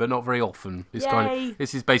Keiko again, but not very often.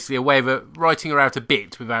 This is basically a way of writing her out a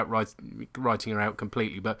bit without writing her out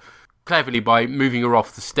completely, but cleverly by moving her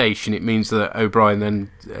off the station, it means that O'Brien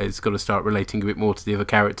then has got to start relating a bit more to the other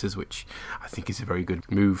characters, which I think is a very good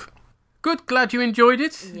move. Good, glad you enjoyed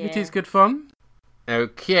it. Yeah. It is good fun.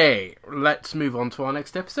 Okay, let's move on to our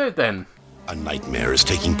next episode then. A nightmare is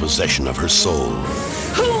taking possession of her soul,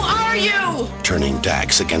 Who are you? turning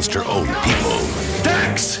Dax against her own people.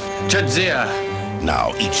 Dax! Jadzia!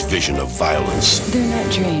 Now each vision of violence They're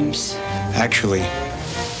not dreams. Actually,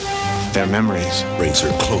 they're memories. brings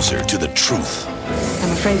her closer to the truth.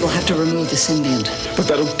 I'm afraid we'll have to remove the symbiont. But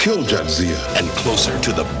that'll kill Jadzia. And closer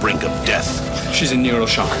to the brink of death. She's in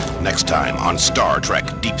neuroshock. Next time on Star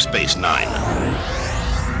Trek Deep Space Nine.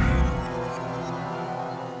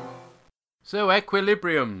 So,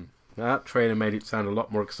 Equilibrium. That trailer made it sound a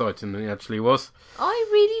lot more exciting than it actually was. I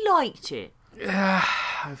really liked it.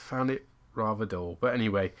 I found it rather dull. But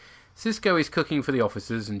anyway, Sisko is cooking for the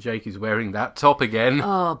officers and Jake is wearing that top again.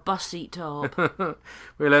 Oh, bus seat top.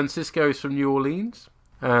 We learn Sisko is from New Orleans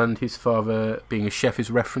and his father being a chef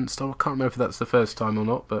is referenced. I can't remember if that's the first time or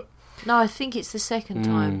not, but... No, I think it's the second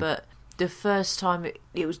time, but the first time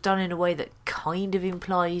it was done in a way that kind of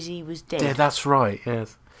implies he was dead. Yeah, that's right,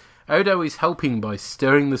 yes. Odo is helping by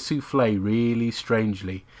stirring the souffle really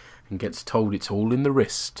strangely and gets told it's all in the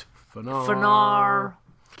wrist. Fanar.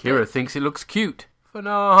 Kira thinks it looks cute.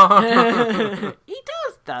 Fanar. He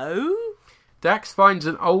does, though. Dax finds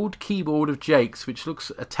an old keyboard of Jake's, which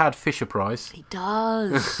looks a tad Fisher-Price. He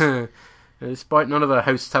does. Despite none of her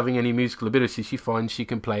hosts having any musical ability, she finds she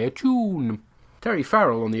can play a tune. Terry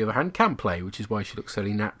Farrell, on the other hand, can play, which is why she looks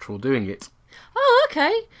fairly natural doing it. Oh,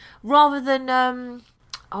 okay. Rather than,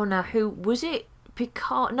 oh no, who was it?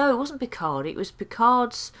 Picard? No, it wasn't Picard. It was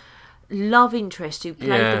Picard's love interest who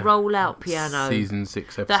played the roll-out piano. Season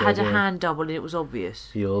 6 episode. That had a hand double and it was obvious.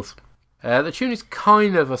 Heels. The tune is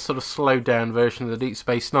kind of a sort of slowed down version of the Deep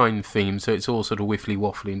Space Nine theme, so it's all sort of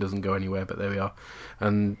whiffly-waffly and doesn't go anywhere, but there we are.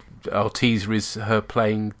 And our teaser is her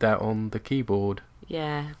playing that on the keyboard.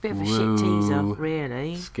 Yeah, a bit of a shit teaser,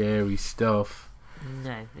 really. Scary stuff.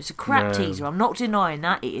 No, it's a crap teaser. I'm not denying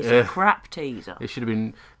that. It is a crap teazer. It should have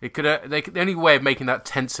been. It could. The only way of making that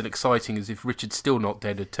tense and exciting is if Richard's still not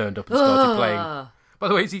dead had turned up and started playing. By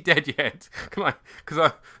the way, is he dead yet?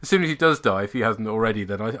 Because as soon as he does die, if he hasn't already,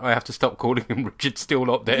 then I have to stop calling him Richard still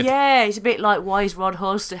not dead. Yeah, it's a bit like, why is Rod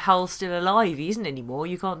Hull still alive? He isn't anymore.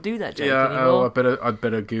 You can't do that joke anymore. Oh, I'd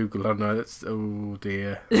better Google. I know that's. Oh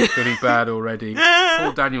dear, it's getting bad already.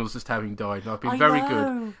 Paul Daniels just having died. And I've been very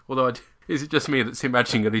good. Although, is it just me that's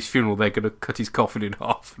imagining at his funeral they're going to cut his coffin in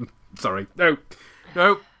half? Sorry, no,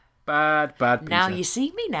 bad. Now Peter. you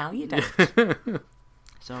see me. Now you don't.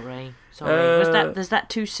 Sorry. Was that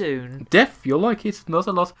too soon? Deaf, you'll like it. Not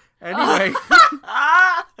a lot. Anyway.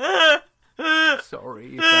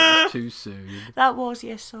 Sorry if that was too soon. That was,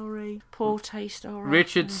 yes, sorry. Poor taste, alright.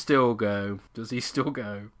 Richard still go. Does he still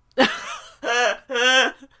go?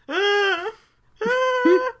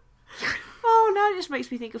 Oh no, it just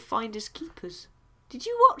makes me think of Finders Keepers. Did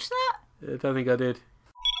you watch that? I don't think I did.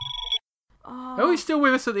 Oh, he's still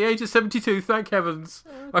with us at the age of 72, thank heavens.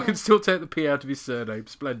 Okay. I can still take the P out of his surname.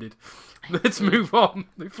 Splendid. Let's move on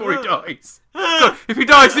before he dies. God, if he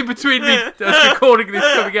dies in between me recording and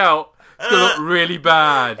this coming out, it's going to look really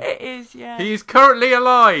bad. It is, yeah. He is currently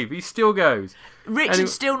alive. He still goes.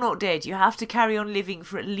 Richard's still not dead. You have to carry on living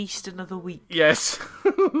for at least another week. Yes.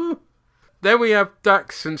 Then we have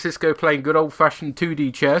Dax and Sisko playing good old-fashioned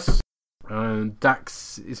 2D chess. And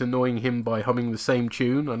Dax is annoying him by humming the same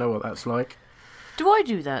tune. I know what that's like. Do I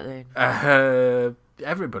do that then?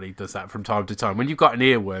 Everybody does that from time to time. When you've got an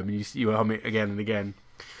earworm and you hum it again and again.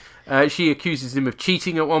 She accuses him of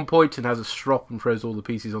cheating at one point and has a strop and throws all the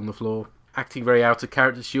pieces on the floor. Acting very out of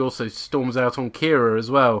character, she also storms out on Kira as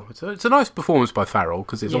well. It's a nice performance by Farrell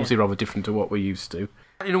because it's obviously rather different to what we're used to.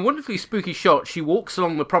 In a wonderfully spooky shot, she walks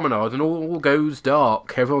along the promenade and all goes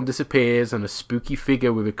dark. Everyone disappears and a spooky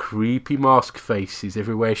figure with a creepy mask face is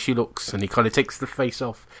everywhere she looks, and he kind of takes the face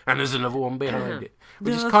off and there's another one behind it.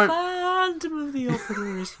 Which is kind of... Phantom of the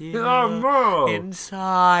Opera is here. Oh, no.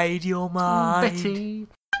 Inside your mind. Betty.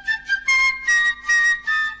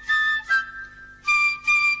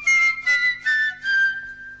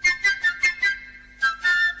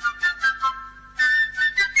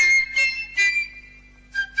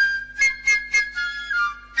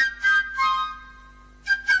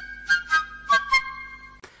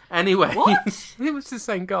 Anyway, what? It was the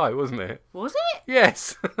same guy, wasn't it? Was it?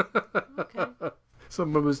 Yes. Okay.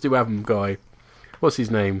 Some of us do have him, guy. What's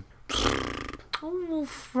his name? Oh,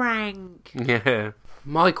 Frank. Yeah.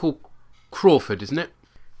 Michael Crawford, isn't it?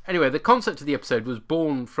 Anyway, the concept of the episode was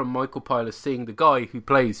born from Michael Pyler seeing the guy who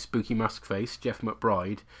plays Spooky Mask Face, Jeff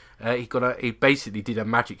McBride. He basically did a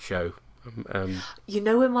magic show. You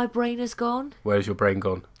know where my brain has gone? Where's your brain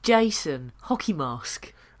gone? Jason, hockey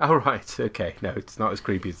mask. Oh, right, okay. No, it's not as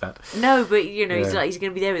creepy as that. No, but, he's Yeah. he's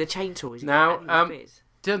going to be there with a chainsaw. Now,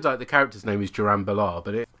 turns out the character's name is Joran Billar,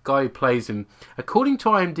 but the guy who plays him, according to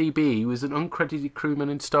IMDb, he was an uncredited crewman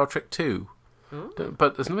in Star Trek 2.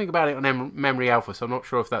 But there's nothing about it on Memory Alpha, so I'm not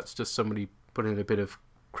sure if that's just somebody putting a bit of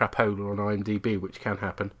crapola on IMDb, which can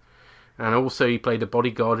happen. And also he played a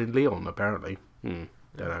bodyguard in Leon, apparently. Don't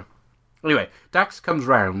know. Anyway, Dax comes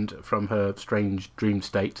round from her strange dream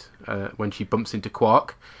state when she bumps into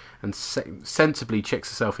Quark and sensibly checks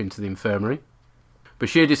herself into the infirmary.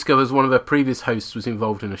 Bashir discovers one of her previous hosts was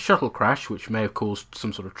involved in a shuttle crash, which may have caused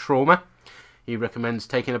some sort of trauma. He recommends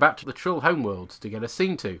taking her back to the Trill homeworld to get her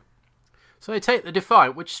seen to. So they take the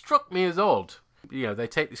Defiant, which struck me as odd. They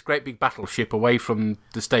take this great big battleship away from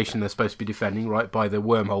the station they're supposed to be defending, right by the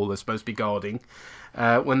wormhole they're supposed to be guarding,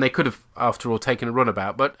 when they could have, after all, taken a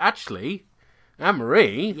runabout. But actually,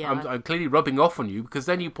 Anne-Marie, Yeah. I'm clearly rubbing off on you, because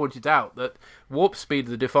then you pointed out that warp speed of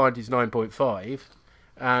the Defiant is 9.5,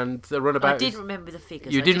 and the runabout I did remember the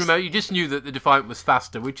figures. You didn't remember. You just knew that the Defiant was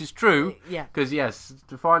faster, which is true. Yeah. Because yes,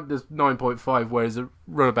 Defiant does 9.5, whereas the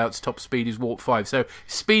runabout's top speed is warp 5. So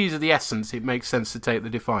speed is of the essence. It makes sense to take the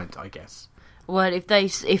Defiant, I guess. Well,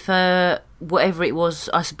 if whatever it was,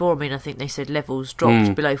 isoboramine, I think they said levels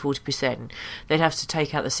dropped below 40%, they'd have to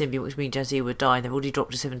take out the symbiont, which means Jazeera would die, and they've already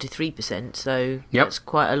dropped to 73%, so that's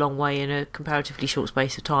quite a long way in a comparatively short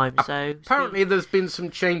space of time. So apparently there's been some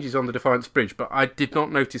changes on the Defiant's bridge, but I did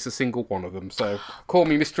not notice a single one of them, so call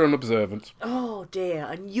me Mr. Unobservant. Oh dear,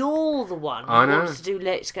 and you're the one who I know. wants to do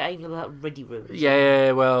Let's Get Anal About Ready Room.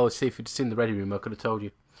 Yeah, well, see, if it's in the Ready Room, I could have told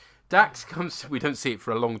you. Dax comes... We don't see it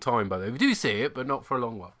for a long time, by the way. We do see it, but not for a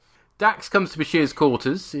long while. Dax comes to Bashir's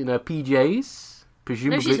quarters in her PJs.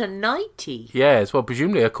 Presumably... No, she's a nightie. Yes, well,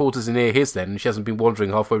 presumably her quarters are near his then, and she hasn't been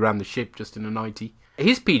wandering halfway around the ship just in a nightie.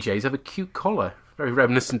 His PJs have a cute collar. Very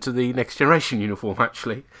reminiscent to the Next Generation uniform,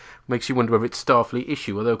 actually. Makes you wonder whether it's Starfleet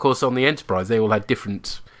issue. Although, of course, on the Enterprise, they all had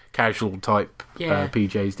different casual-type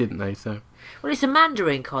PJs, didn't they? So, well, it's a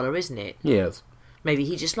Mandarin collar, isn't it? yes. Maybe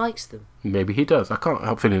he just likes them. Maybe he does. I can't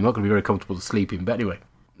help feeling I'm not going to be very comfortable to sleep in. But anyway,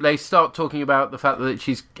 they start talking about the fact that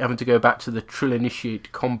she's having to go back to the Trill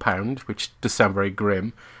Initiate compound, which does sound very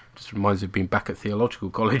grim. Just reminds me of being back at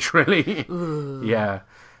theological college, really. Yeah.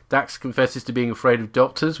 Dax confesses to being afraid of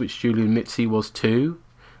doctors, which Julie admits he was too.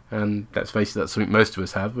 And let's face it, that's something most of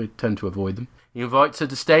us have. We tend to avoid them. He invites her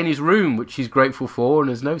to stay in his room, which she's grateful for, and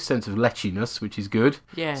there's no sense of lechiness, which is good.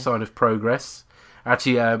 Yeah. Sign of progress.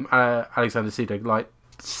 Actually, Alexander Siddig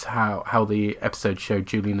likes how the episode showed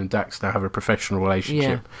Julian and Dax now have a professional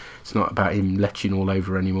relationship. Yeah. It's not about him leching all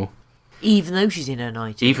over anymore. Even though she's in her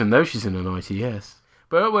nightie. Even though she's in her nightie, yes.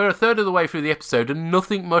 But we're a third of the way through the episode and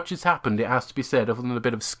nothing much has happened, it has to be said, other than a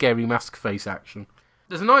bit of scary mask face action.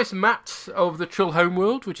 There's a nice mat of the Trill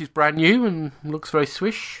homeworld, which is brand new and looks very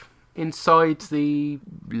swish. Inside the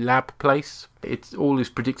lab place, it all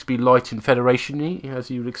is predictably light and Federation-y,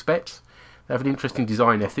 as you would expect. They have an interesting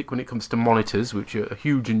design ethic when it comes to monitors, which are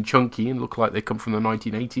huge and chunky and look like they come from the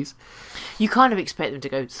 1980s. You kind of expect them to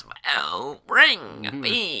go, "Well, bring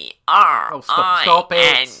B-R-I-N-G." Oh, stop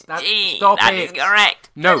it. Stop That it. is correct.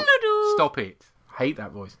 No, Doodle-doo. stop it. I hate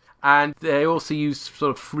that voice. And they also use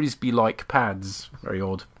sort of frisbee-like pads. Very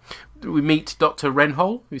odd. We meet Dr.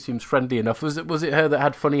 Renhol, who seems friendly enough. Was it her that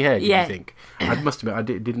had funny hair, do you think? I must admit,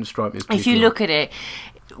 it didn't strike me as If you look at it,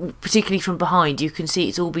 particularly from behind, you can see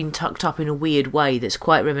it's all been tucked up in a weird way that's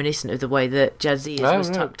quite reminiscent of the way that Jazeera's was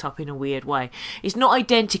tucked up in a weird way. It's not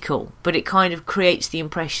identical, but it kind of creates the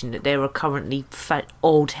impression that there are currently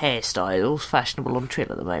old hairstyles fashionable on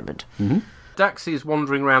Trill at the moment. Mm-hmm. Dax is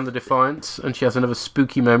wandering around the Defiant, and she has another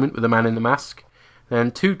spooky moment with the man in the mask.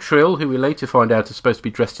 And 2 Trill, who we later find out are supposed to be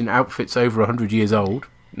dressed in outfits over 100 years old,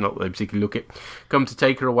 not that they particularly look it, come to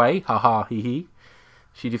take her away. Ha ha, hee hee.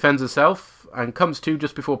 She defends herself and comes to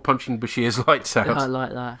just before punching Bashir's lights out. I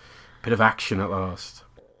like that. Bit of action at last.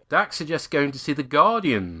 Dax suggests going to see the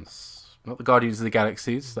Guardians. Not the Guardians of the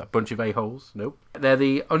Galaxies, that bunch of a-holes. Nope. They're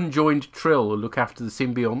the unjoined Trill who look after the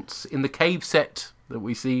symbionts in the cave set that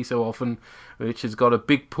we see so often, which has got a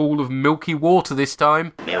big pool of milky water this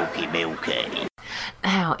time. Milky, milky.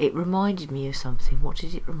 Now, it reminded me of something. What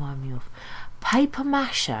did it remind me of? Paper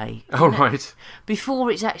mache. Oh, right.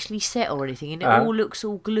 Before it's actually set or anything, and it all looks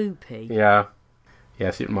all gloopy. Yeah.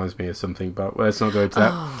 Yes, it reminds me of something, but let's not go into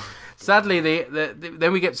that. Oh. Sadly,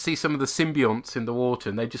 then we get to see some of the symbionts in the water,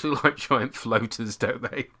 and they just look like giant floaters, don't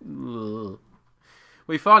they? Ugh.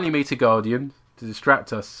 We finally meet a Guardian to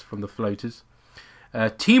distract us from the floaters.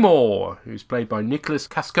 Timor, who's played by Nicholas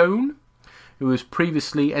Cascone, who was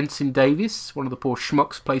previously Ensign Davis, one of the poor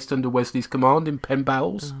schmucks placed under Wesley's command in Pen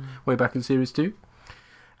Pals, way back in Series 2.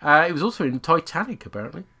 He was also in Titanic,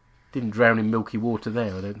 apparently. Didn't drown in milky water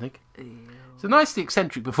there, I don't think. It's a nicely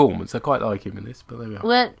eccentric performance. I quite like him in this, but there we are.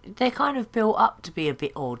 Well, they're kind of built up to be a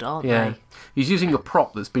bit odd, aren't they? He's using a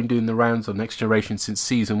prop that's been doing the rounds on Next Generation since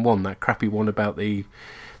Season 1, that crappy one about the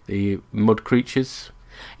mud creatures.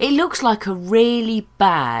 It looks like a really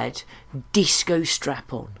bad disco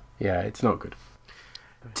strap-on. Yeah, it's not good.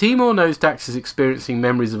 Timor knows Dax is experiencing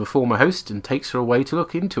memories of a former host and takes her away to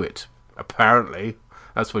look into it. Apparently.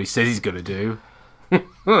 That's what he says he's going to do.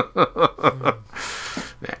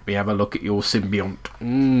 Let me have a look at your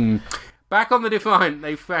symbiont. Back on the Defiant,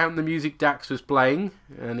 they found the music Dax was playing,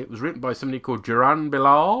 and it was written by somebody called Duran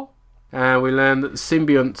Bilal. We learned that the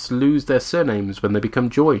symbionts lose their surnames when they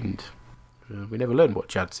become joined. We never learned what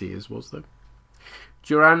Jadzia was, though.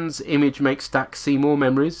 Duran's image makes Dax see more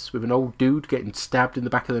memories, with an old dude getting stabbed in the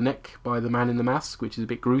back of the neck by the man in the mask, which is a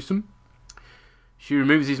bit gruesome. She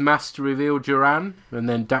removes his mask to reveal Duran, and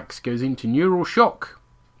then Dax goes into neural shock.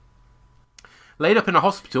 Laid up in a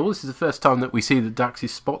hospital, this is the first time that we see that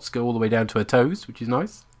Dax's spots go all the way down to her toes, which is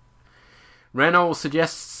nice. Reynolds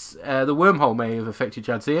suggests the wormhole may have affected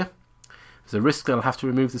Jadzia. There's a risk they'll have to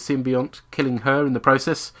remove the symbiont, killing her in the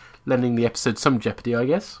process, lending the episode some jeopardy, I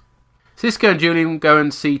guess. Cisco and Julian go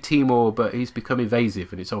and see Timor, but he's become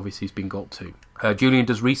evasive, and it's obvious he's been got to. Julian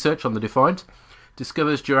does research on the Defiant,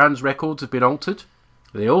 discovers Duran's records have been altered.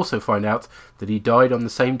 They also find out that he died on the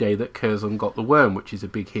same day that Curzon got the worm, which is a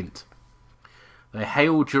big hint. They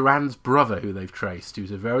hail Duran's brother, who they've traced,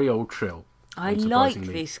 who's a very old Trill. I like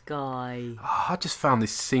this guy. Oh, I just found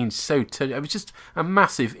this scene so... it was just a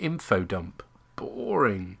massive info dump.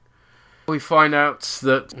 Boring. We find out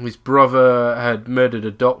that his brother had murdered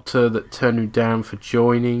a doctor that turned him down for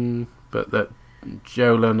joining, but that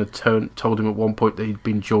Jolan had told him at one point that he'd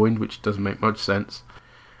been joined, which doesn't make much sense.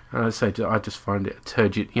 And I just find it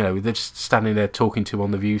turgid. You know, they're just standing there talking to him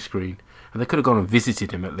on the view screen. And they could have gone and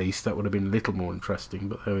visited him at least. That would have been a little more interesting,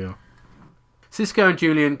 but there we are. Cisco and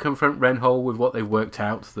Julian confront Renhol with what they've worked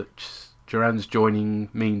out, that Duran's joining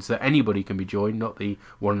means that anybody can be joined, not the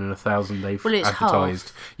 1 in 1,000 they've advertised.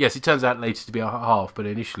 Half. Yes, it turns out later to be a half, but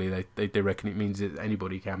initially they reckon it means that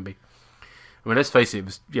anybody can be. I mean, let's face it, it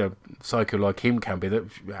was, psycho like him can be.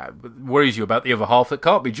 That worries you about the other half that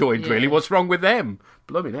can't be joined, really. What's wrong with them?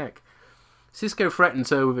 Bloody neck. Cisco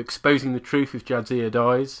threatens her with exposing the truth if Jadzia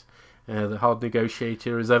dies, the hard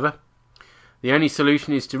negotiator as ever. The only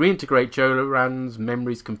solution is to reintegrate Jolan's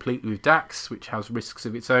memories completely with Dax, which has risks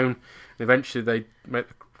of its own. And eventually they make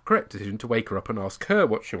the correct decision to wake her up and ask her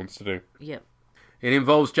what she wants to do. Yep. It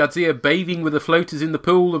involves Jadzia bathing with the floaters in the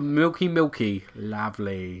pool of milky.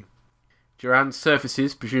 Lovely. Duran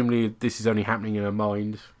surfaces, presumably this is only happening in her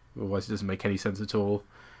mind, otherwise it doesn't make any sense at all.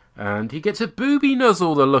 And he gets a booby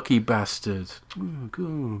nuzzle, the lucky bastard. Ooh,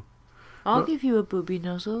 cool. I'll give you a booby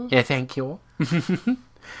nuzzle. Yeah, thank you.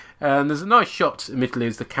 And there's a nice shot, admittedly,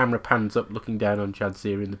 as the camera pans up looking down on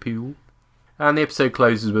Jadzia in the pool. And the episode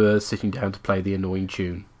closes with her sitting down to play the annoying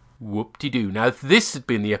tune. Whoop-de-doo. Now, if this had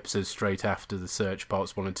been the episode straight after the Search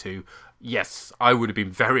Parts 1 and 2, yes, I would have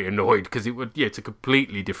been very annoyed, because it's a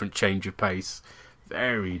completely different change of pace.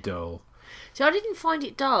 Very dull. So I didn't find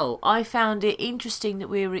it dull. I found it interesting that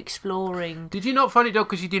we were exploring... Did you not find it dull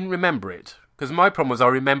because you didn't remember it? Because my problem was I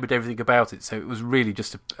remembered everything about it, so it was really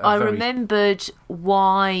just I remembered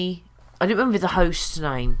why... I didn't remember the host's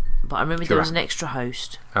name, but I remembered there was an extra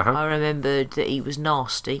host. Uh-huh. I remembered that he was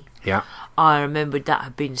nasty. Yeah. I remembered that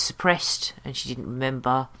had been suppressed, and she didn't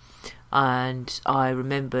remember. And I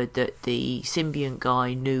remembered that the symbiont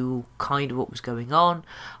guy knew kind of what was going on.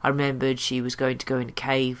 I remembered she was going to go in a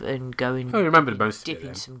cave and go and you remembered most dip of it, in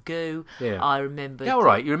then. some goo. Yeah. I remembered... Yeah, all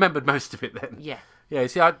right. You remembered most of it then. Yeah. Yeah,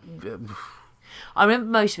 see, I remember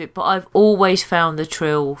most of it, but I've always found the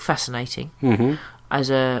Trill fascinating as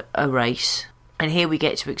a race. And here we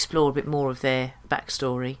get to explore a bit more of their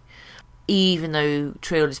backstory. Even though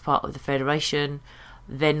Trill is part of the Federation,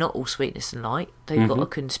 they're not all sweetness and light. They've got a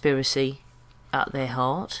conspiracy at their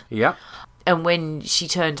heart. Yeah. And when she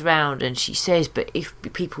turns around and she says, but if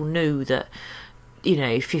people knew that,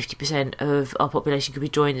 50% of our population could be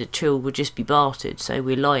joining the Trill would just be bartered, so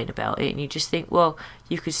we're lying about it. And you just think, well,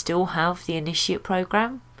 you could still have the initiate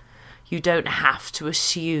program. You don't have to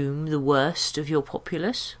assume the worst of your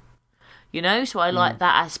populace. So I like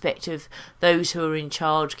that aspect of those who are in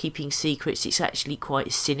charge keeping secrets. It's actually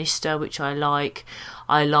quite sinister, which I like.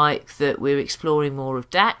 I like that we're exploring more of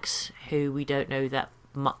Dax, who we don't know that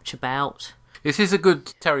much about. This is a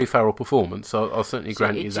good Terry Farrell performance. I'll certainly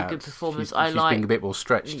grant you that. It's a good performance. She's being a bit more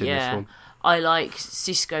stretched in this one. I like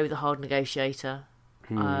Cisco, the hard negotiator.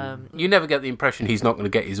 You never get the impression he's not going to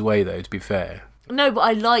get his way, though, to be fair. No, but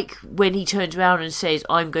I like when he turns around and says,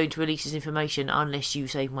 I'm going to release this information unless you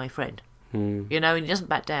save my friend. And he doesn't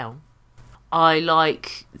back down. I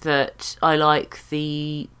like that. I like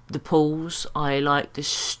the pools. I like the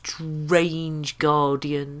strange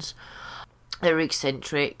guardians. They're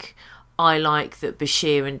eccentric. I like that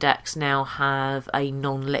Bashir and Dax now have a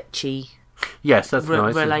non-lechy nice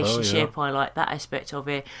relationship. Well, I like that aspect of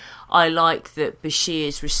it. I like that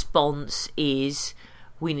Bashir's response is,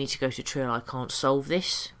 we need to go to Trill, I can't solve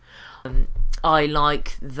this. I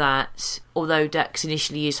like that although Dax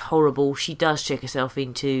initially is horrible, she does check herself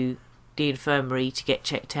into the infirmary to get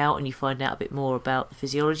checked out, and you find out a bit more about the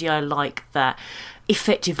physiology. I like that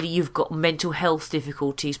effectively you've got mental health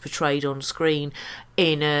difficulties portrayed on screen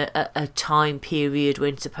in a time period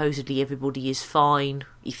when supposedly everybody is fine,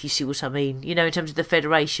 if you see what I mean. In terms of the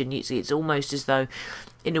Federation, it's almost as though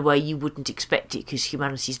in a way you wouldn't expect it because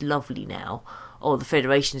humanity's lovely now, or the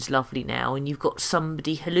Federation's lovely now, and you've got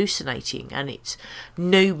somebody hallucinating, and it's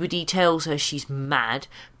nobody tells her she's mad.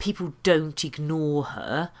 People don't ignore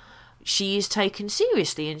her. She is taken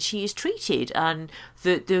seriously and she is treated, and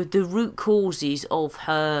the root causes of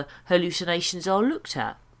her hallucinations are looked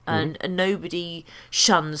at, and nobody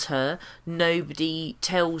shuns her, nobody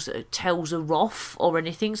tells her off or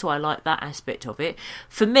anything. So I like that aspect of it.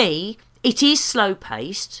 For me, it is slow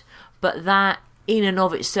paced, but that in and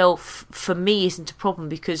of itself for me isn't a problem,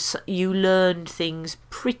 because you learn things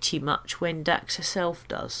pretty much when Dax herself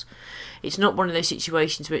does. It's not one of those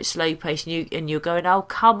situations where it's slow paced and you're going, oh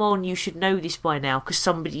come on, you should know this by now because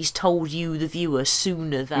somebody's told you, the viewer,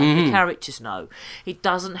 sooner than the characters know. It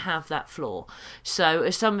doesn't have that flaw. So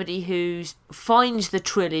as somebody who finds the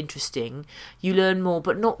Trill interesting, you learn more,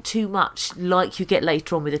 but not too much, like you get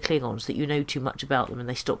later on with the Klingons, that you know too much about them and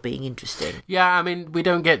they stop being interesting. Yeah, I mean, we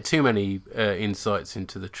don't get too many insights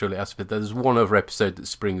into the Trill aspect. There's one other episode that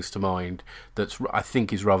springs to mind that I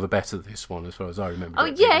think is rather better than this one, as far as I remember. Oh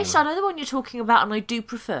yes, I know the one you're talking about, and I do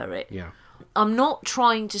prefer it. Yeah. I'm not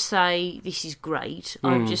trying to say this is great.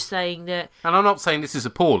 I'm just saying that... And I'm not saying this is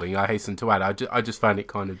appalling, I hasten to add. I just found it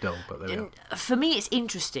kind of dull, but there we are. For me, it's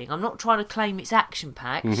interesting. I'm not trying to claim it's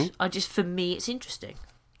action-packed. For me, it's interesting.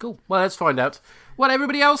 Cool. Well, let's find out what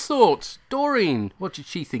everybody else thought. Doreen, what did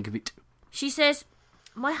she think of it? She says,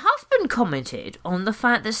 my husband commented on the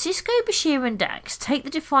fact that Cisco, Bashir and Dax take the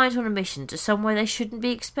Defiant on a mission to somewhere they shouldn't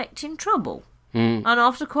be expecting trouble. And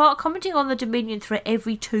after Quark commenting on the Dominion threat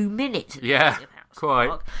every 2 minutes... Yeah, quite.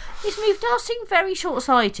 Quark, his move does seem very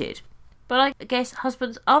short-sighted. But I guess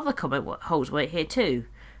husband's other comment holds weight here too.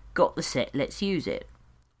 Got the set, let's use it.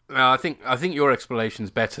 I think your explanation's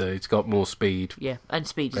better. It's got more speed. Yeah, and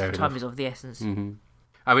speed is time is of the essence.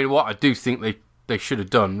 I mean, what I do think they should have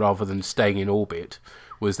done, rather than staying in orbit,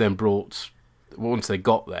 was then brought, once they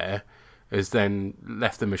got there, is then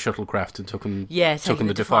left them a shuttlecraft and took them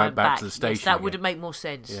the Defiant back to the station. Yes, that would have made more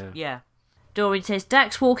sense. Yeah. Doreen says,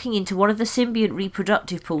 Dax walking into one of the symbiont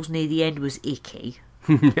reproductive pools near the end was icky.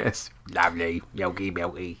 Yes. Lovely. Milky,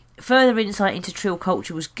 milky. Further insight into Trill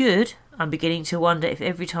culture was good. I'm beginning to wonder if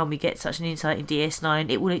every time we get such an insight in DS9,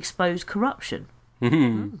 it will expose corruption.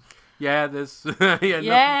 Yeah, there's... nothing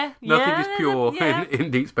is pure in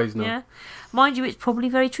Deep Space Nine. Yeah. Mind you, it's probably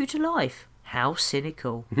very true to life. How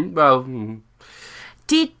cynical. Well...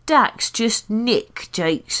 Did Dax just nick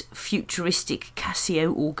Jake's futuristic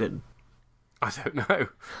Casio organ? I don't know.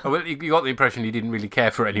 Well, you got the impression he didn't really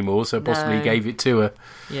care for it anymore, so possibly he gave it to her.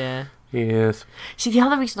 Yeah. Yes. See, the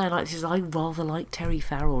other reason I like this is I rather like Terry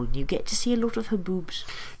Farrell, and you get to see a lot of her boobs.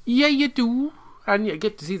 Yeah, you do. and you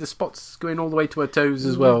get to see the spots going all the way to her toes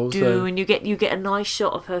as well. And you get a nice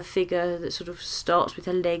shot of her figure that sort of starts with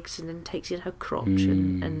her legs and then takes in her crotch,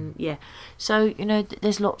 and yeah. So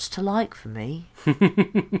there's lots to like for me.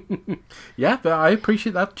 Yeah, but I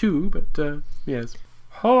appreciate that too. But yes.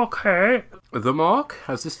 Okay. The Mark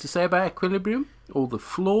has this to say about equilibrium, or the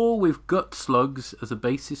flaw with gut slugs as a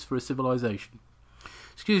basis for a civilization.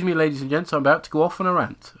 Excuse me, ladies and gents, I'm about to go off on a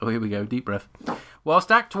rant. Oh, here we go, deep breath.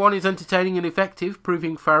 Whilst Act 1 is entertaining and effective,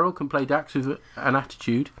 proving Farrell can play Dax with an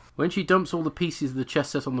attitude, when she dumps all the pieces of the chess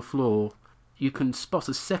set on the floor, you can spot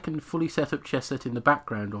a second fully set up chess set in the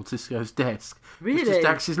background on Sisko's desk. Really? Just as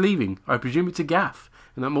Dax is leaving. I presume it's a gaff,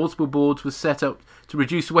 and that multiple boards were set up to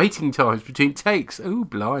reduce waiting times between takes. Oh,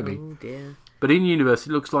 blimey. Oh, dear. But in universe,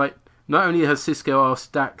 it looks like not only has Sisko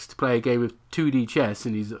asked Dax to play a game of 2D chess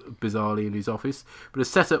bizarrely in his office, but has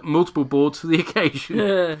set up multiple boards for the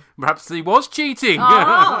occasion. Perhaps he was cheating.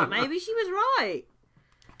 Oh, maybe she was right.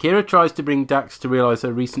 Kira tries to bring Dax to realise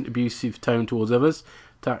her recent abusive tone towards others.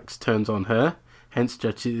 Dax turns on her. Hence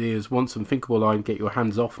Jadzia's once unthinkable line, "Get your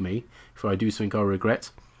hands off me. If I do something I'll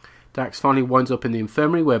regret." Dax finally winds up in the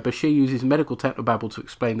infirmary, where Bashir uses medical technobabble to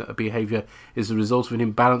explain that her behaviour is the result of an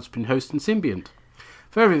imbalance between host and symbiont.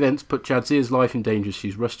 Further events put Jadzia's life in danger as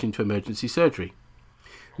she's rushed into emergency surgery.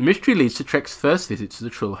 The mystery leads to Trek's first visit to the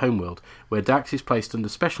Trill homeworld, where Dax is placed under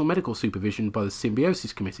special medical supervision by the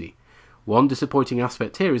Symbiosis Committee. One disappointing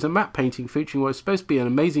aspect here is a map painting featuring what is supposed to be an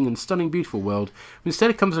amazing and stunning beautiful world, but instead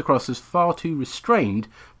it comes across as far too restrained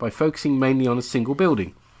by focusing mainly on a single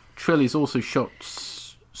building. Trill is also shot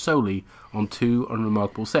solely on 2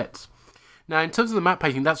 unremarkable sets. Now, in terms of the map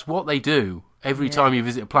painting, that's what they do. Every time you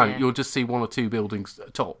visit a planet, you'll just see 1 or 2 buildings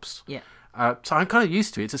tops. Yeah. So I'm kind of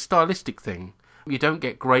used to it. It's a stylistic thing. You don't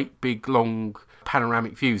get great, big, long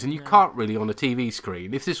panoramic views, and you can't really on a TV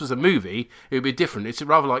screen. If this was a movie, it would be different. It's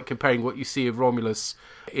rather like comparing what you see of Romulus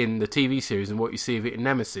in the TV series and what you see of it in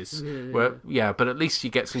Nemesis. But at least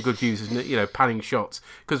you get some good views, panning shots,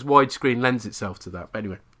 because widescreen lends itself to that. But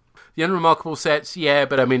anyway. The unremarkable sets,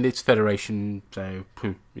 but I mean, it's Federation, so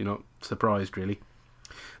you're not surprised, really.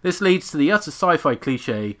 This leads to the utter sci-fi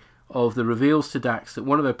cliche of the reveals to Dax that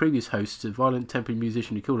one of her previous hosts, a violent-tempered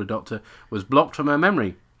musician who killed her doctor, was blocked from her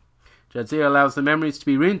memory. Jadzia allows the memories to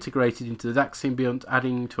be reintegrated into the Dax symbiont,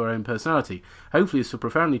 adding to her own personality. Hopefully this will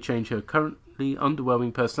profoundly change her currently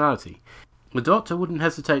underwhelming personality. The doctor wouldn't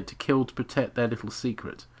hesitate to kill to protect their little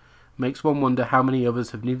secret. Makes one wonder how many others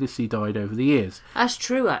have needlessly died over the years. That's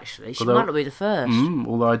true, actually. She might not be the first.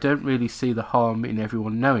 Although I don't really see the harm in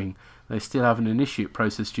everyone knowing. They still have an initiate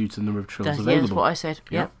process due to the number of trills available. Yeah, that's what I said.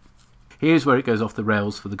 Yeah. Here's where it goes off the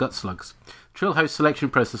rails for the gut slugs. Trill host selection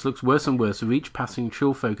process looks worse and worse with each passing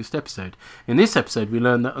Trill-focused episode. In this episode, we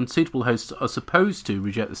learn that unsuitable hosts are supposed to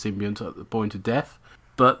reject the symbiont at the point of death,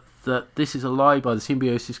 but that this is a lie by the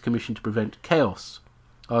Symbiosis Commission to prevent chaos,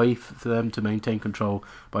 i.e. for them to maintain control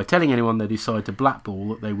by telling anyone they decide to blackball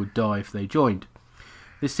that they would die if they joined.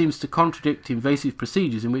 This seems to contradict invasive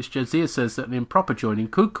procedures in which Jadzia says that an improper joining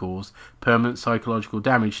could cause permanent psychological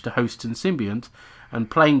damage to host and symbiont,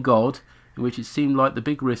 and Playing God, in which it seemed like the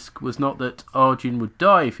big risk was not that Arjun would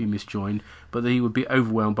die if he misjoined, but that he would be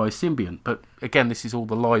overwhelmed by symbiont. But again, this is all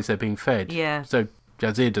the lies they're being fed. Yeah. So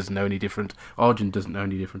Jadzia doesn't know any different, Arjun doesn't know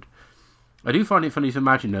any different. I do find it funny to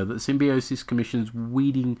imagine, though, that the Symbiosis Commission's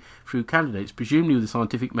weeding through candidates, presumably with a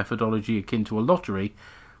scientific methodology akin to a lottery.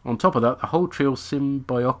 On top of that, the whole Trill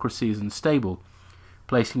symbiocracy is unstable,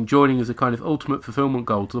 placing joining as a kind of ultimate fulfillment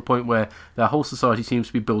goal to the point where their whole society seems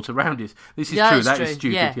to be built around it. This is true, that is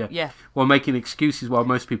stupid, yeah. While making excuses while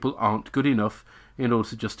most people aren't good enough in order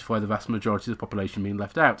to justify the vast majority of the population being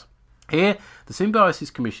left out. Here, the Symbiosis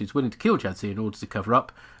Commission is willing to kill Jadzia in order to cover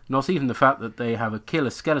up, not even the fact that they have a killer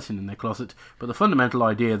skeleton in their closet, but the fundamental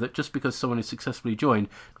idea that just because someone is successfully joined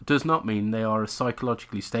does not mean they are a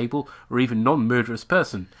psychologically stable or even non-murderous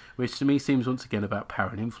person, which to me seems once again about power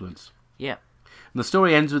and influence. Yeah. And the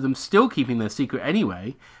story ends with them still keeping their secret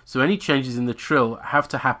anyway, so any changes in the Trill have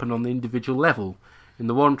to happen on the individual level. In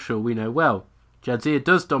the one Trill we know well, Jadzia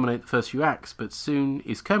does dominate the first few acts, but soon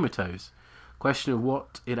is comatose. Question of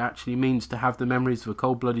what it actually means to have the memories of a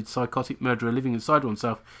cold-blooded psychotic murderer living inside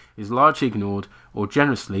oneself is largely ignored or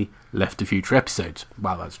generously left to future episodes.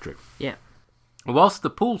 Well, that's true. Yeah. Whilst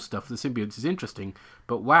the pool stuff of the symbionts is interesting,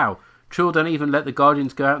 but wow, Trill don't even let the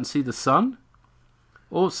Guardians go out and see the sun?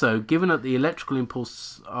 Also, given that the electrical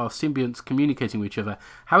impulses are symbionts communicating with each other,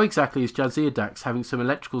 how exactly is Jadzia Dax having some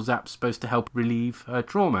electrical zaps supposed to help relieve her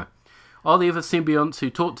trauma? Are the other symbionts who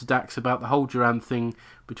talked to Dax about the whole Duran thing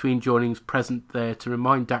between joinings present there to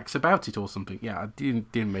remind Dax about it or something? Yeah,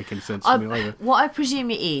 it didn't make any sense to me either. What I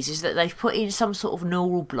presume it is that they've put in some sort of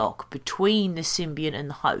neural block between the symbiont and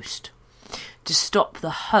the host to stop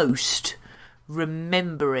the host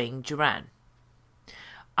remembering Duran.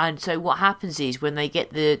 And so what happens is when they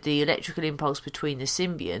get the electrical impulse between the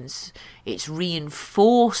symbionts, it's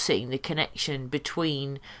reinforcing the connection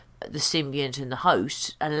between the symbiont and the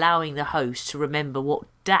host, allowing the host to remember what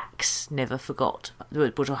Dax never forgot,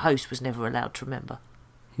 what a host was never allowed to remember.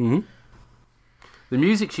 Mm-hmm. The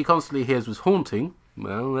music she constantly hears was haunting.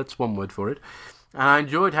 Well, that's one word for it. And I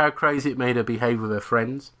enjoyed how crazy it made her behave with her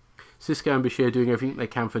friends. Sisko and Bashir doing everything they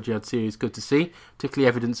can for Jadzia is good to see, particularly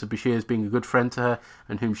evidence of Bashir's being a good friend to her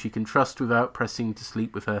and whom she can trust without pressing to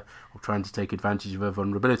sleep with her or trying to take advantage of her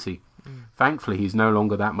vulnerability. Thankfully, he's no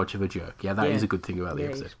longer that much of a jerk. Yeah, that is a good thing about the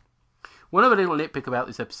episode. One other little nitpick about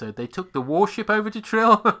this episode, they took the warship over to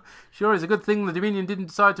Trill. Sure, it's a good thing the Dominion didn't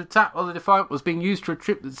decide to attack while the Defiant was being used for a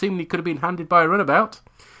trip that seemingly could have been handled by a runabout.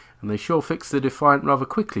 And they sure fixed the Defiant rather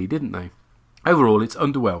quickly, didn't they? Overall, it's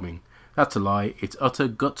underwhelming. That's a lie. It's utter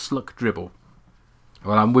gut-sluck dribble.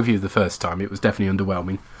 Well, I'm with you the first time. It was definitely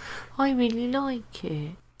underwhelming. I really like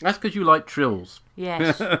it. That's because you like trills.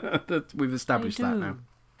 Yes. We've established that now.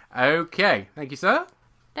 Okay. Thank you, sir.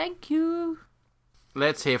 Thank you.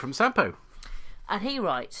 Let's hear from Sampo. And he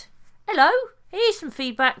writes, "Hello, here's some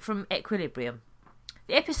feedback from Equilibrium.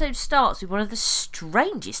 The episode starts with one of the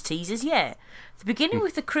strangest teasers yet. The beginning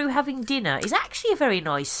with the crew having dinner is actually a very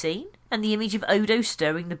nice scene, and the image of Odo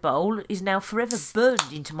stirring the bowl is now forever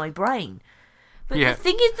burned into my brain. But the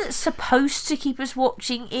thing that's supposed to keep us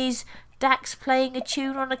watching is Dax playing a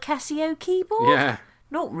tune on a Casio keyboard? Yeah.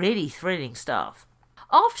 Not really thrilling stuff.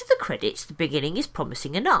 After the credits, the beginning is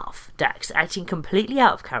promising enough. Dax acting completely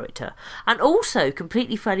out of character, and also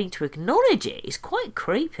completely failing to acknowledge it is quite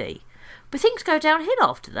creepy. But things go downhill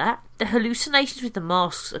after that. The hallucinations with the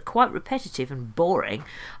masks are quite repetitive and boring,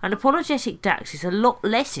 and apologetic Dax is a lot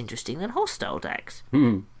less interesting than hostile Dax.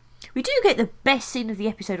 We do get the best scene of the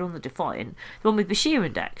episode on the Defiant, the one with Bashir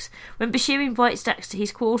and Dax. When Bashir invites Dax to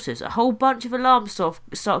his quarters, a whole bunch of alarms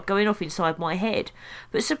start going off inside my head.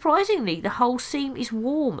 But surprisingly, the whole scene is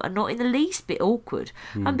warm and not in the least bit awkward,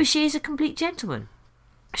 and Bashir's a complete gentleman.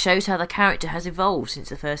 Shows how the character has evolved since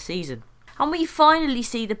the first season. And we finally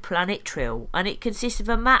see the planet Trill, and it consists of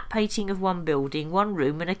a matte painting of one building, one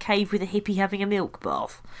room, and a cave with a hippie having a milk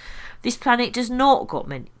bath. This planet does not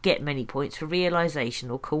get many points for realisation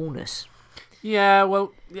or coolness. Yeah,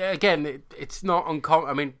 well, again, it's not uncommon.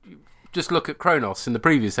 I mean, just look at Kronos in the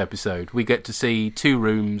previous episode. We get to see 2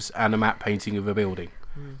 rooms and a matte painting of a building.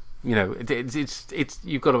 You know, it's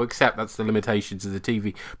you've got to accept that's the limitations of the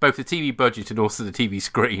TV, both the TV budget and also the TV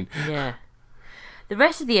screen. Yeah. The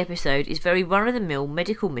rest of the episode is very run-of-the-mill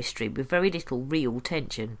medical mystery with very little real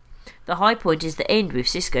tension. The high point is the end with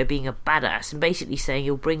Sisko being a badass and basically saying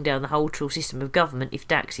he'll bring down the whole Trill system of government if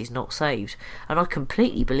Dax is not saved. And I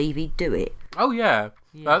completely believe he'd do it. Oh, yeah.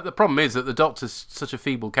 The problem is that the Doctor's such a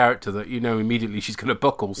feeble character that you know immediately she's going to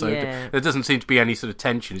buckle, so there doesn't seem to be any sort of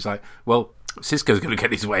tension. It's like, well, Sisko's going to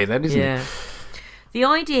get his way then, isn't he? The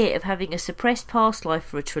idea of having a suppressed past life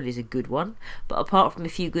for a Trill is a good one, but apart from a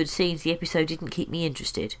few good scenes, the episode didn't keep me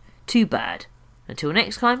interested. Too bad. Until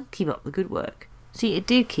next time, keep up the good work. See, it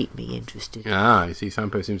did keep me interested. Ah, I see.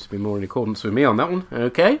 Sampo seems to be more in accordance with me on that one.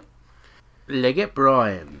 Okay. Leggett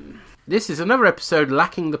Brian. This is another episode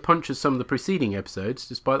lacking the punch of some of the preceding episodes,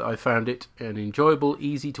 despite that I found it an enjoyable,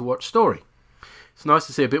 easy-to-watch story. It's nice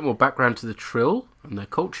to see a bit more background to the Trill and their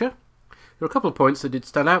culture. There are a couple of points that did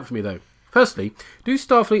stand out for me, though. Firstly, do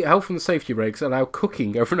Starfleet health and safety regs allow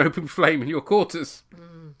cooking over an open flame in your quarters?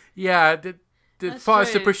 Yeah, the fire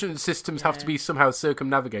suppression systems have to be somehow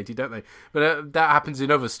circumnavigated, don't they? But that happens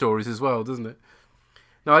in other stories as well, doesn't it?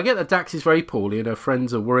 Now, I get that Dax is very poorly and her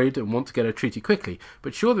friends are worried and want to get her treated quickly,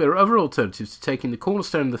 but surely there are other alternatives to taking the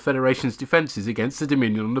cornerstone of the Federation's defences against the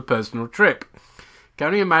Dominion on a personal trip.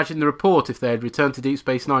 Can you imagine the report if they had returned to Deep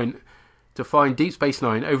Space Nine to find Deep Space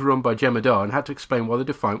Nine overrun by Jem'Hadar and had to explain why the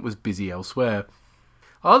Defiant was busy elsewhere?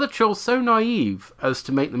 Are the Trolls so naive as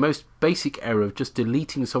to make the most basic error of just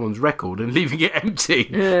deleting someone's record and leaving it empty?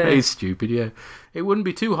 That is stupid, yeah. It wouldn't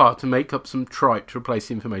be too hard to make up some tripe to replace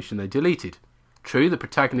the information they deleted. True, the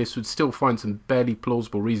protagonist would still find some barely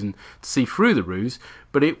plausible reason to see through the ruse,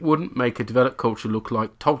 but it wouldn't make a developed culture look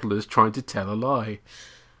like toddlers trying to tell a lie.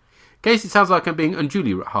 In case it sounds like I'm being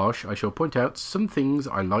unduly harsh, I shall point out some things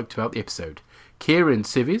I liked about the episode. Kieran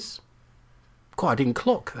Civis. God, I didn't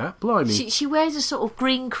clock that. Blimey. She wears a sort of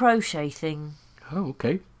green crochet thing. Oh,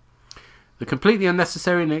 okay. The completely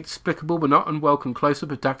unnecessary and inexplicable but not unwelcome close-up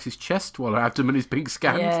of Dax's chest while her abdomen is being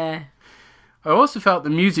scanned. Yeah. I also felt the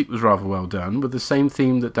music was rather well done, with the same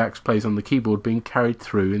theme that Dax plays on the keyboard being carried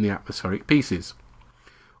through in the atmospheric pieces.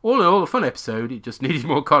 All in all, a fun episode. It just needed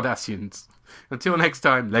more Cardassians. Until next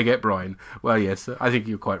time, Legette Brian. Well, yes, I think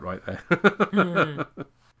you're quite right there.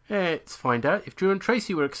 Let's find out if Drew and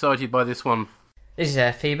Tracy were excited by this one. This is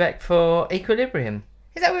our feedback for Equilibrium.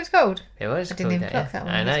 Is that what it's called? It was. I didn't even clock that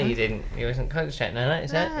one. I know you didn't. You wasn't concentrating on that.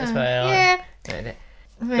 Is that? That's why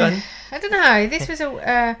I don't know. This was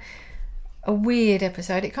a weird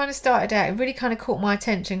episode. It kind of started out. It really kind of caught my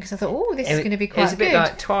attention because I thought, oh, this is going to be quite good. It was a bit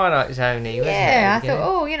like Twilight Zone-y, wasn't it? Yeah, I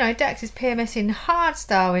thought, Dax is PMSing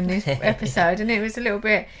hardstyle in this episode, and it was a little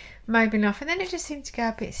bit made me laugh, and then it just seemed to go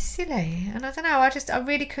a bit silly, and I don't know, I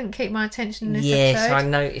really couldn't keep my attention in this episode. Yes, I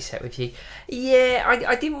noticed that with you. Yeah,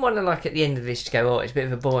 I didn't want to, like, at the end of this to go, it's a bit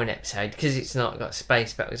of a boring episode because it's not got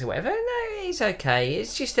space battles or whatever. No, it's okay.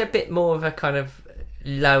 It's just a bit more of a kind of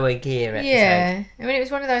lower gear episode. Yeah, I mean, it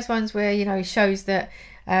was one of those ones where, he shows that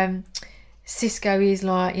Cisco is,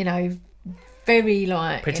 like, very,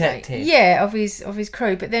 like, protective, of his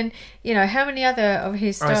crew, but then how many other of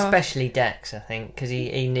his staff, especially Dax, I think, because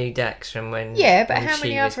he knew Dax from when how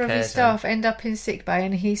many other of his staff end up in sickbay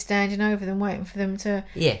and he's standing over them waiting for them to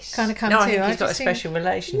kind of come to. I think he's got a special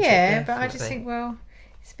relationship. But I just think, well,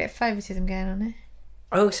 it's a bit of favouritism going on there.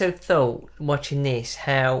 I also thought, watching this,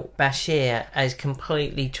 how Bashir has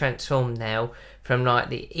completely transformed now from, like,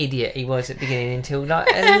 the idiot he was at the beginning into, like,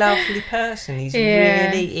 a lovely person. He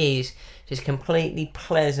really is just completely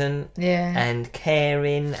pleasant and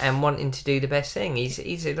caring and wanting to do the best thing.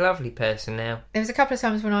 He's a lovely person now. There was a couple of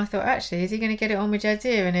times when I thought, actually, is he going to get it on with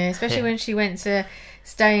Jadzia in here? Especially when she went to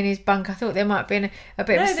stay in his bunk. I thought there might have been a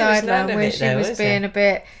bit of a sideline where she was being a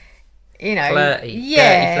bit, flirty.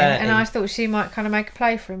 Yeah, and I thought she might kind of make a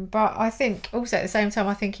play for him. But I think also at the same time,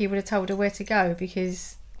 I think he would have told her where to go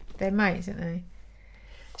because they're mates, aren't they?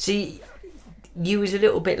 See, you was a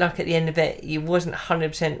little bit like at the end of it, you wasn't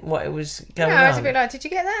 100% what it was going on. No, I was a bit like, did you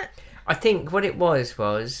get that? I think what it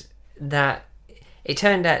was that it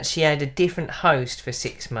turned out she had a different host for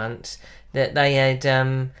 6 months that they had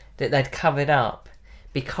that they'd covered up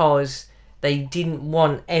because they didn't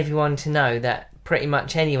want everyone to know that pretty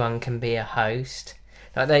much anyone can be a host.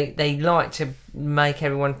 Like they like to make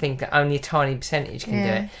everyone think that only a tiny percentage can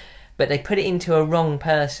do it, but they put it into a wrong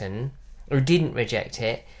person or didn't reject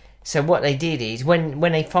it. So what they did is, when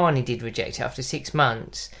they finally did reject it after 6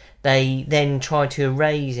 months, they then tried to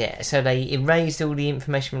erase it. So they erased all the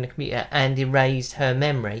information from the computer and erased her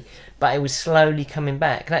memory, but it was slowly coming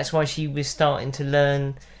back. That's why she was starting to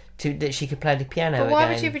learn that she could play the piano again. But why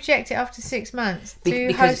would you reject it after 6 months?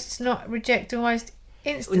 Do hosts not reject almost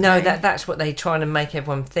instantly? No, that's what they're trying to make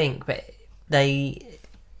everyone think, but he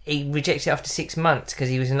rejected it after 6 months because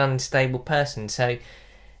he was an unstable person, so...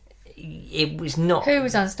 It was not... Who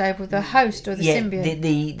was unstable, the host or the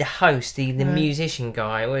symbiote? The host, the musician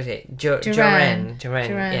guy, was it? Duran,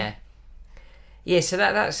 yeah. So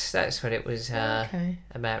that's what it was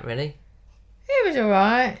about, really. It was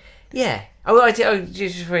alright. Yeah.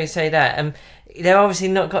 Just before you say that, they've obviously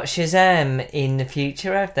not got Shazam in the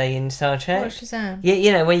future, have they, in Star Trek? What's Shazam?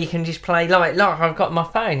 Yeah, where you can just play, like I've got my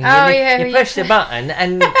phone. You push the button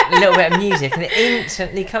and a little bit of music and it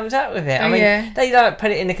instantly comes up with it. They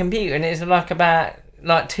put it in the computer and it's about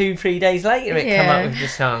 2-3 days later it come up with the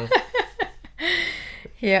song.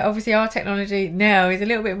 Yeah, obviously our technology now is a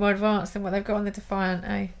little bit more advanced than what they've got on the Defiant,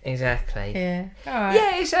 eh? Exactly. Yeah. All right.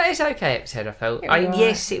 Yeah, it's okay episode, I felt.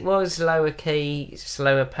 Yes, it was lower key,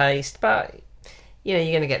 slower paced, but... you're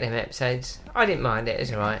going to get them episodes. I didn't mind it. It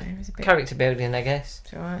was alright. Character building, I guess.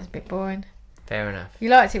 It's alright. It's a bit boring. Fair enough. You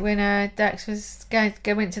liked it when Dax was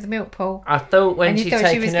went to the milk pool. I thought when she'd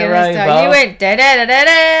taken a robe off, you went da da da da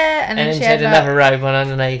da, and then she had another robe on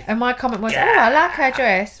underneath. And my comment was, I like her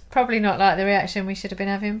dress. Probably not like the reaction we should have been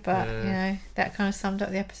having, but that kind of summed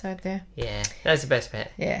up the episode there. Yeah, that's the best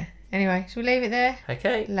bit. Yeah. Anyway, shall we leave it there?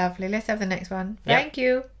 Okay. Lovely. Let's have the next one. Yep. Thank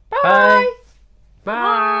you. Bye.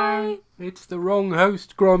 Bye. It's the wrong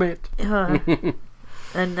host, Gromit.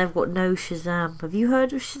 And they've got no Shazam. Have you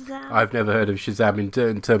heard of Shazam? I've never heard of Shazam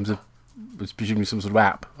in terms of, it's presumably some sort of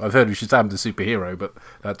app. I've heard of Shazam the superhero, but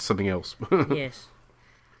that's something else. Yes.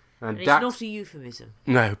 And it's Dax, not a euphemism.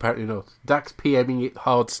 No, apparently not. Dax PMing it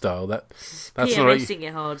hard style. That's PMSing not right.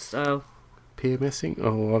 it hard style. PMSing?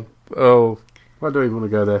 Oh, I don't even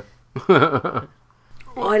want to go there.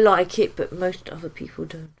 I like it, but most other people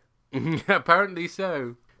don't. Apparently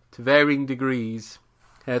so. To varying degrees.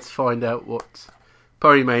 Let's find out what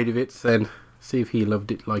Purry made of it, then see if he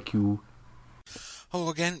loved it like you.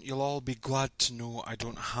 Although again, you'll all be glad to know I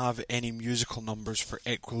don't have any musical numbers for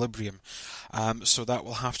Equilibrium, so that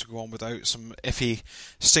will have to go on without some iffy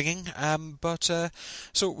singing.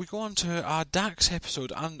 So we go on to our Dax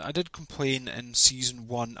episode, and I did complain in Season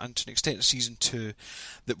 1 and to an extent in Season 2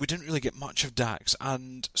 that we didn't really get much of Dax,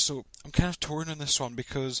 and so I'm kind of torn on this one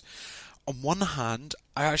because on one hand,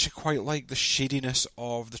 I actually quite like the shadiness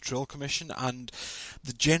of the Trill Commission and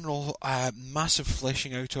the general massive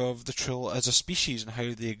fleshing out of the Trill as a species and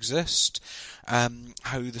how they exist, how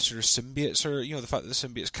the sort of symbiotes are, the fact that the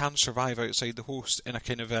symbiotes can survive outside the host in a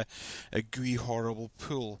kind of a gooey, horrible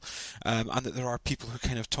pool, and that there are people who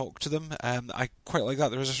kind of talk to them. I quite like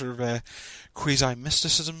that. There is a sort of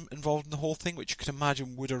quasi-mysticism involved in the whole thing, which you can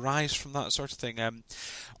imagine would arise from that sort of thing.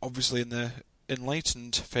 Obviously in the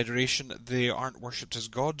Enlightened Federation, they aren't worshipped as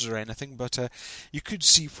gods or anything, but you could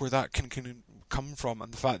see where that can come from,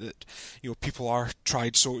 and the fact that people are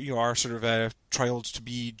tried, so you are sort of trialed to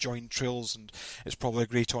be joint trills, and it's probably a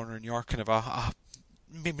great honour, and you are kind of a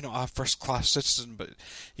maybe not a first-class citizen, but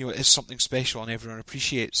it is something special, and everyone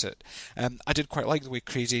appreciates it. I did quite like the way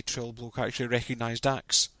Crazy Trill Bloke actually recognised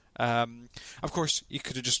Dax. Of course, you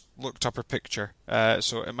could have just looked up her picture,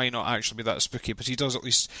 so it might not actually be that spooky, but he does at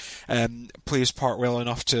least play his part well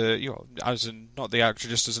enough to, as in, not the actor,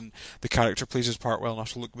 just as in the character plays his part well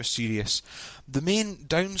enough to look mysterious. The main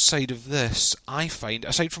downside of this, I find,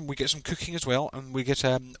 aside from we get some cooking as well, and we get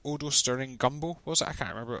Odo stirring gumbo, was it? I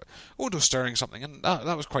can't remember. Odo stirring something, and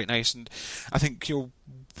that was quite nice, and I think,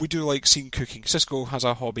 we do like seeing cooking. Cisco has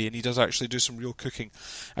a hobby, and he does actually do some real cooking.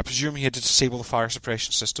 I presume he had to disable the fire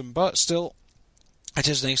suppression system, but still, it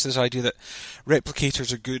is nice, this idea that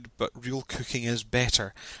replicators are good, but real cooking is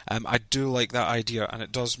better. I do like that idea, and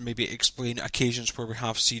it does maybe explain occasions where we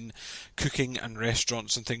have seen cooking and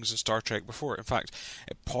restaurants and things in Star Trek before. In fact,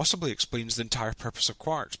 it possibly explains the entire purpose of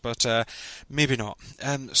Quarks, but maybe not.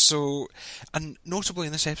 And notably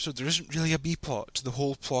in this episode, there isn't really a B-plot. The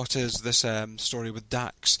whole plot is this story with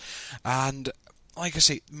Dax, and like I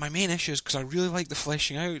say, my main issue is because I really like the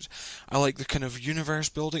fleshing out, I like the kind of universe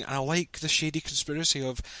building, and I like the shady conspiracy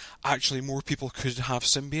of actually more people could have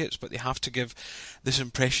symbiotes, but they have to give this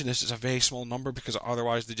impression this is a very small number because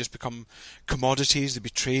otherwise they just become commodities, they'd be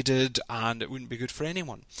traded, and it wouldn't be good for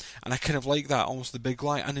anyone. And I kind of like that, almost the big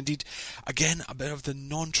lie, and indeed, again, a bit of the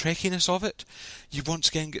non-trekkiness of it. You once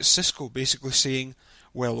again get Cisco basically saying,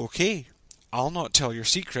 well, okay, I'll not tell your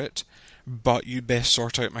secret, but you best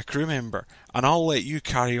sort out my crew member, and I'll let you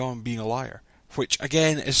carry on being a liar. Which,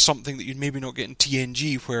 again, is something that you'd maybe not get in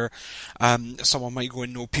TNG, where someone might go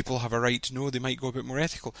and know people have a right to know, they might go a bit more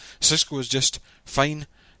ethical. Cisco is just, fine,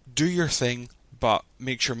 do your thing, but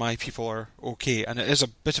make sure my people are okay. And it is a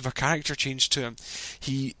bit of a character change to him.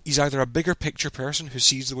 He's either a bigger picture person who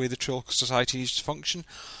sees the way the Trill society needs to function,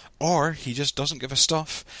 or he just doesn't give a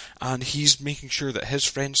stuff, and he's making sure that his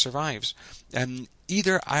friend survives.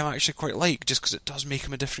 Either I actually quite like, just because it does make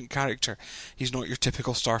him a different character. He's not your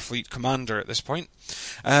typical Starfleet commander at this point.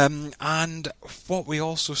 And what we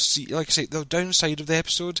also see, like I say, the downside of the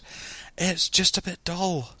episode, it's just a bit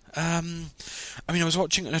dull. I was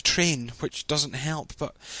watching it on a train, which doesn't help,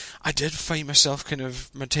 but I did find myself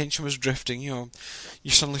my attention was drifting. You're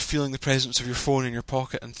suddenly feeling the presence of your phone in your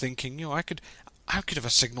pocket and thinking, I could have a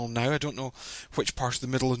signal now. I don't know which part of the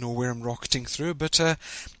middle of nowhere I'm rocketing through, but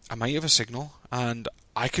I might have a signal, and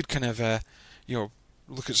I could kind of,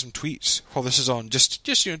 look at some tweets while this is on, just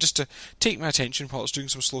to take my attention while it's doing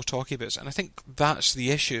some slow talky bits. And I think that's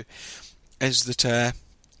the issue, is that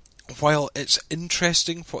while it's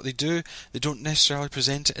interesting what they do, they don't necessarily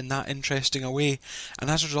present it in that interesting a way, and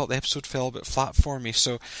as a result, the episode fell a bit flat for me.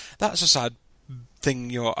 So that's a sad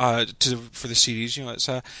thing, for the series. It's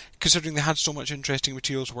considering they had so much interesting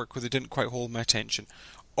material to work with, they didn't quite hold my attention.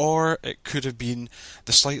 Or it could have been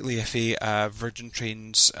the slightly iffy Virgin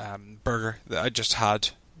Trains burger that I just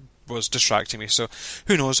had was distracting me. So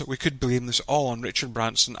who knows? We could blame this all on Richard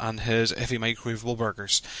Branson and his iffy microwavable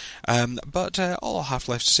burgers. But all I'll have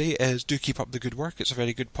left to say is do keep up the good work. It's a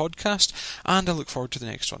very good podcast, and I look forward to the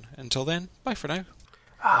next one. Until then, bye for now.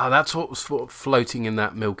 That's what was floating in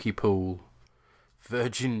that milky pool.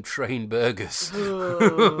 Virgin Train burgers.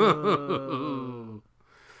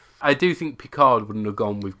 I do think Picard wouldn't have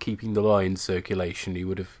gone with keeping the lie in circulation. He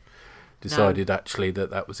would have decided actually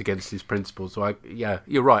that was against his principles. So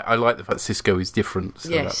you're right. I like the fact Cisco is different, so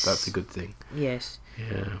yes. That's a good thing. Yes.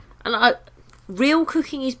 Yeah. And Real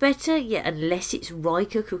cooking is better, yeah, unless it's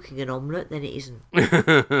Riker cooking an omelette, then it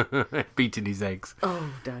isn't. Beating his eggs. Oh,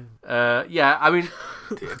 don't. Yeah, I mean,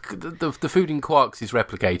 the food in Quarks is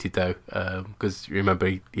replicated, though, because remember,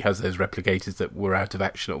 he has those replicators that were out of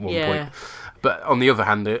action at one point. But on the other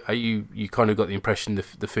hand, you kind of got the impression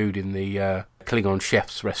the food in the Klingon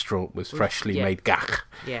chef's restaurant was freshly made gach,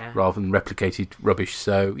 rather than replicated rubbish.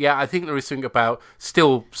 So, yeah, I think there is something about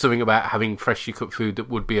having freshly cooked food that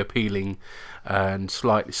would be appealing and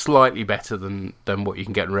slightly better than what you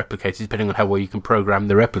can get in replicated, depending on how well you can program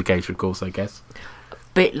the replicator, of course, I guess.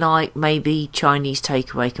 Bit like maybe Chinese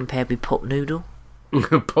takeaway compared with pot noodle.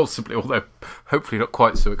 Possibly, although hopefully not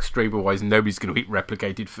quite so extreme, otherwise nobody's going to eat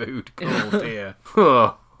replicated food. Oh dear.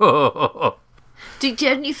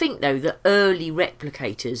 Don't you think, though, that early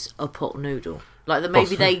replicators are pot noodle? Like, that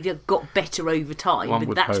maybe they got better over time,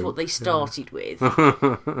 but that's what they started with.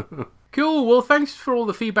 Cool, well, thanks for all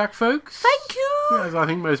the feedback, folks. Thank you! Yes, I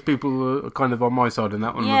think most people are kind of on my side on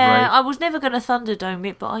that one. Yeah, I was never going to Thunderdome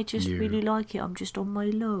it, but I just really like it. I'm just on my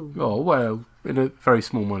low. Oh, well, in a very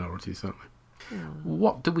small minority, certainly.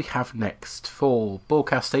 What do we have next for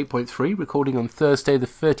borgCast 8.3, recording on Thursday the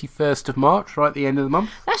 31st of March, right at the end of the month?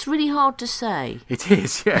 That's really hard to say. It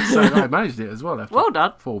is, yes. I managed it as well after well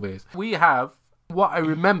done. 4 beers. We have what I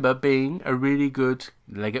remember being a really good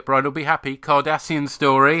Leggett Bride Will Be Happy Cardassian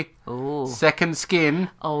story. Oh. Second Skin.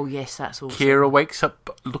 Oh, yes, that's awesome. Kira wakes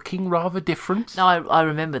up looking rather different. No, I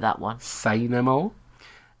remember that one. Say no more.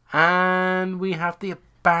 And we have The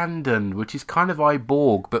Abandoned, which is kind of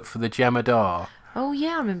iBorg, but for the Jemadar. Oh,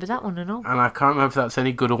 yeah, I remember that one and all. And I can't remember if that's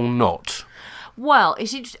any good or not. Well,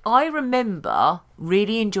 it's interesting. I remember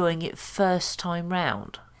really enjoying it first time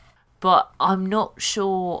round. But I'm not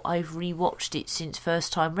sure I've rewatched it since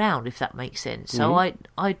first time round, if that makes sense. So I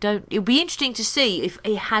don't... It'll be interesting to see if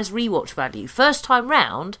it has rewatch value. First time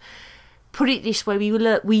round, put it this way, we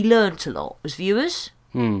learnt a lot as viewers.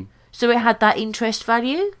 So it had that interest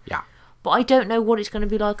value. Yeah. But I don't know what it's going to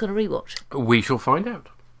be like on a rewatch. We shall find out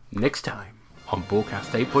next time on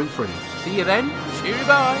borgCast 8.3. See you then. Cheery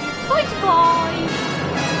bye. Bye-bye.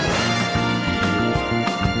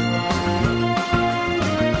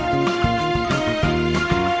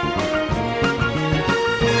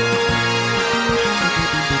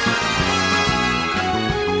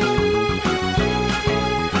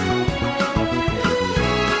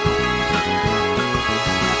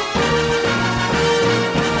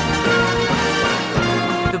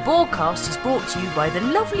 borgCast is brought to you by the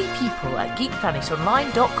lovely people at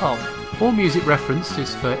geekplanetonline.com. All music referenced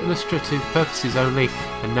is for illustrative purposes only,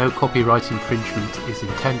 and no copyright infringement is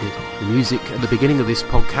intended. The music at the beginning of this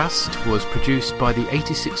podcast was produced by the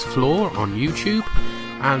 86th Floor on YouTube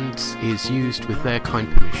and is used with their kind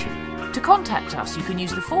permission. To contact us, you can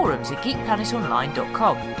use the forums at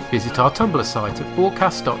geekplanetonline.com. Visit our Tumblr site at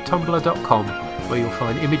borgcast.tumblr.com, where you'll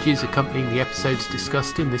find images accompanying the episodes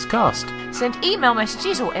discussed in this cast. Send email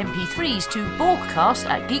messages or MP3s to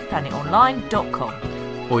borgcast@geekplanetonline.com.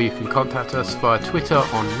 Or you can contact us via Twitter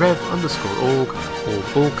on rev_org or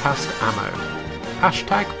borgcastammo.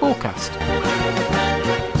 #borgcast.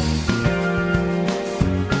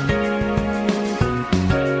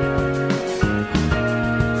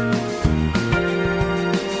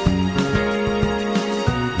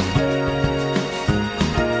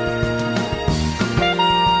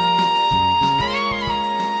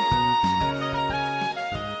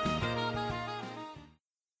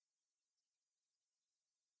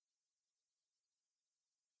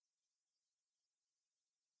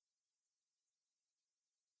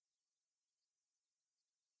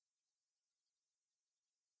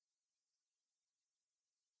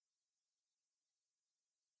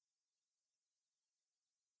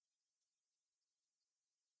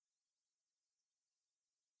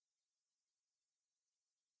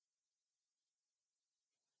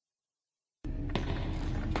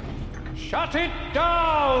 Shut it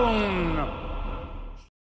down!